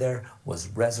up out of there, was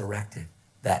resurrected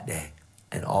that day.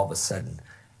 And all of a sudden,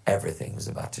 everything was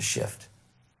about to shift.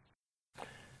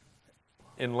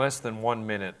 In less than 1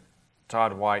 minute,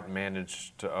 Todd White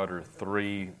managed to utter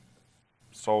 3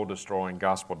 soul-destroying,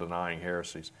 gospel-denying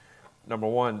heresies. Number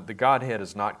one, the Godhead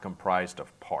is not comprised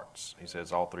of parts. He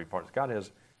says all 3 parts. God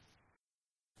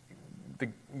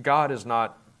is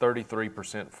not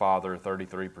 33% Father,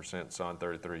 33% Son,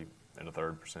 33 and a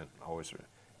third percent Holy Spirit.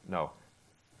 No.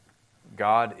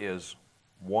 God is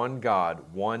one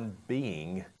God, one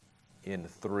being in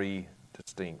 3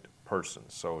 distinct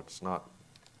persons. So it's not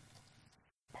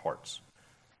parts.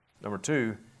 Number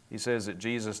 2, he says that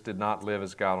Jesus did not live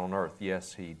as God on earth.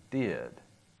 Yes, he did.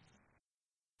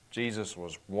 Jesus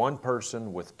was one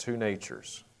person with 2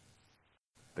 natures.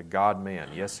 The God-man.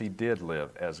 Yes, he did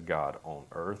live as God on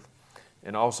earth.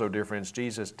 And also, dear friends,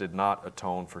 Jesus did not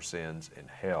atone for sins in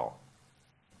hell.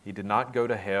 He did not go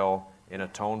to hell and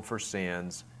atone for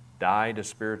sins, died a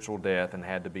spiritual death, and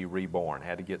had to be reborn,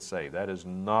 had to get saved. That is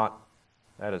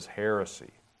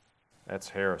heresy. That's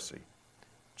heresy.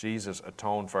 Jesus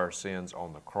atoned for our sins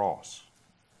on the cross.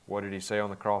 What did he say on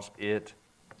the cross? It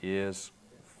is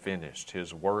finished.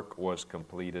 His work was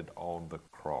completed on the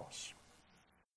cross.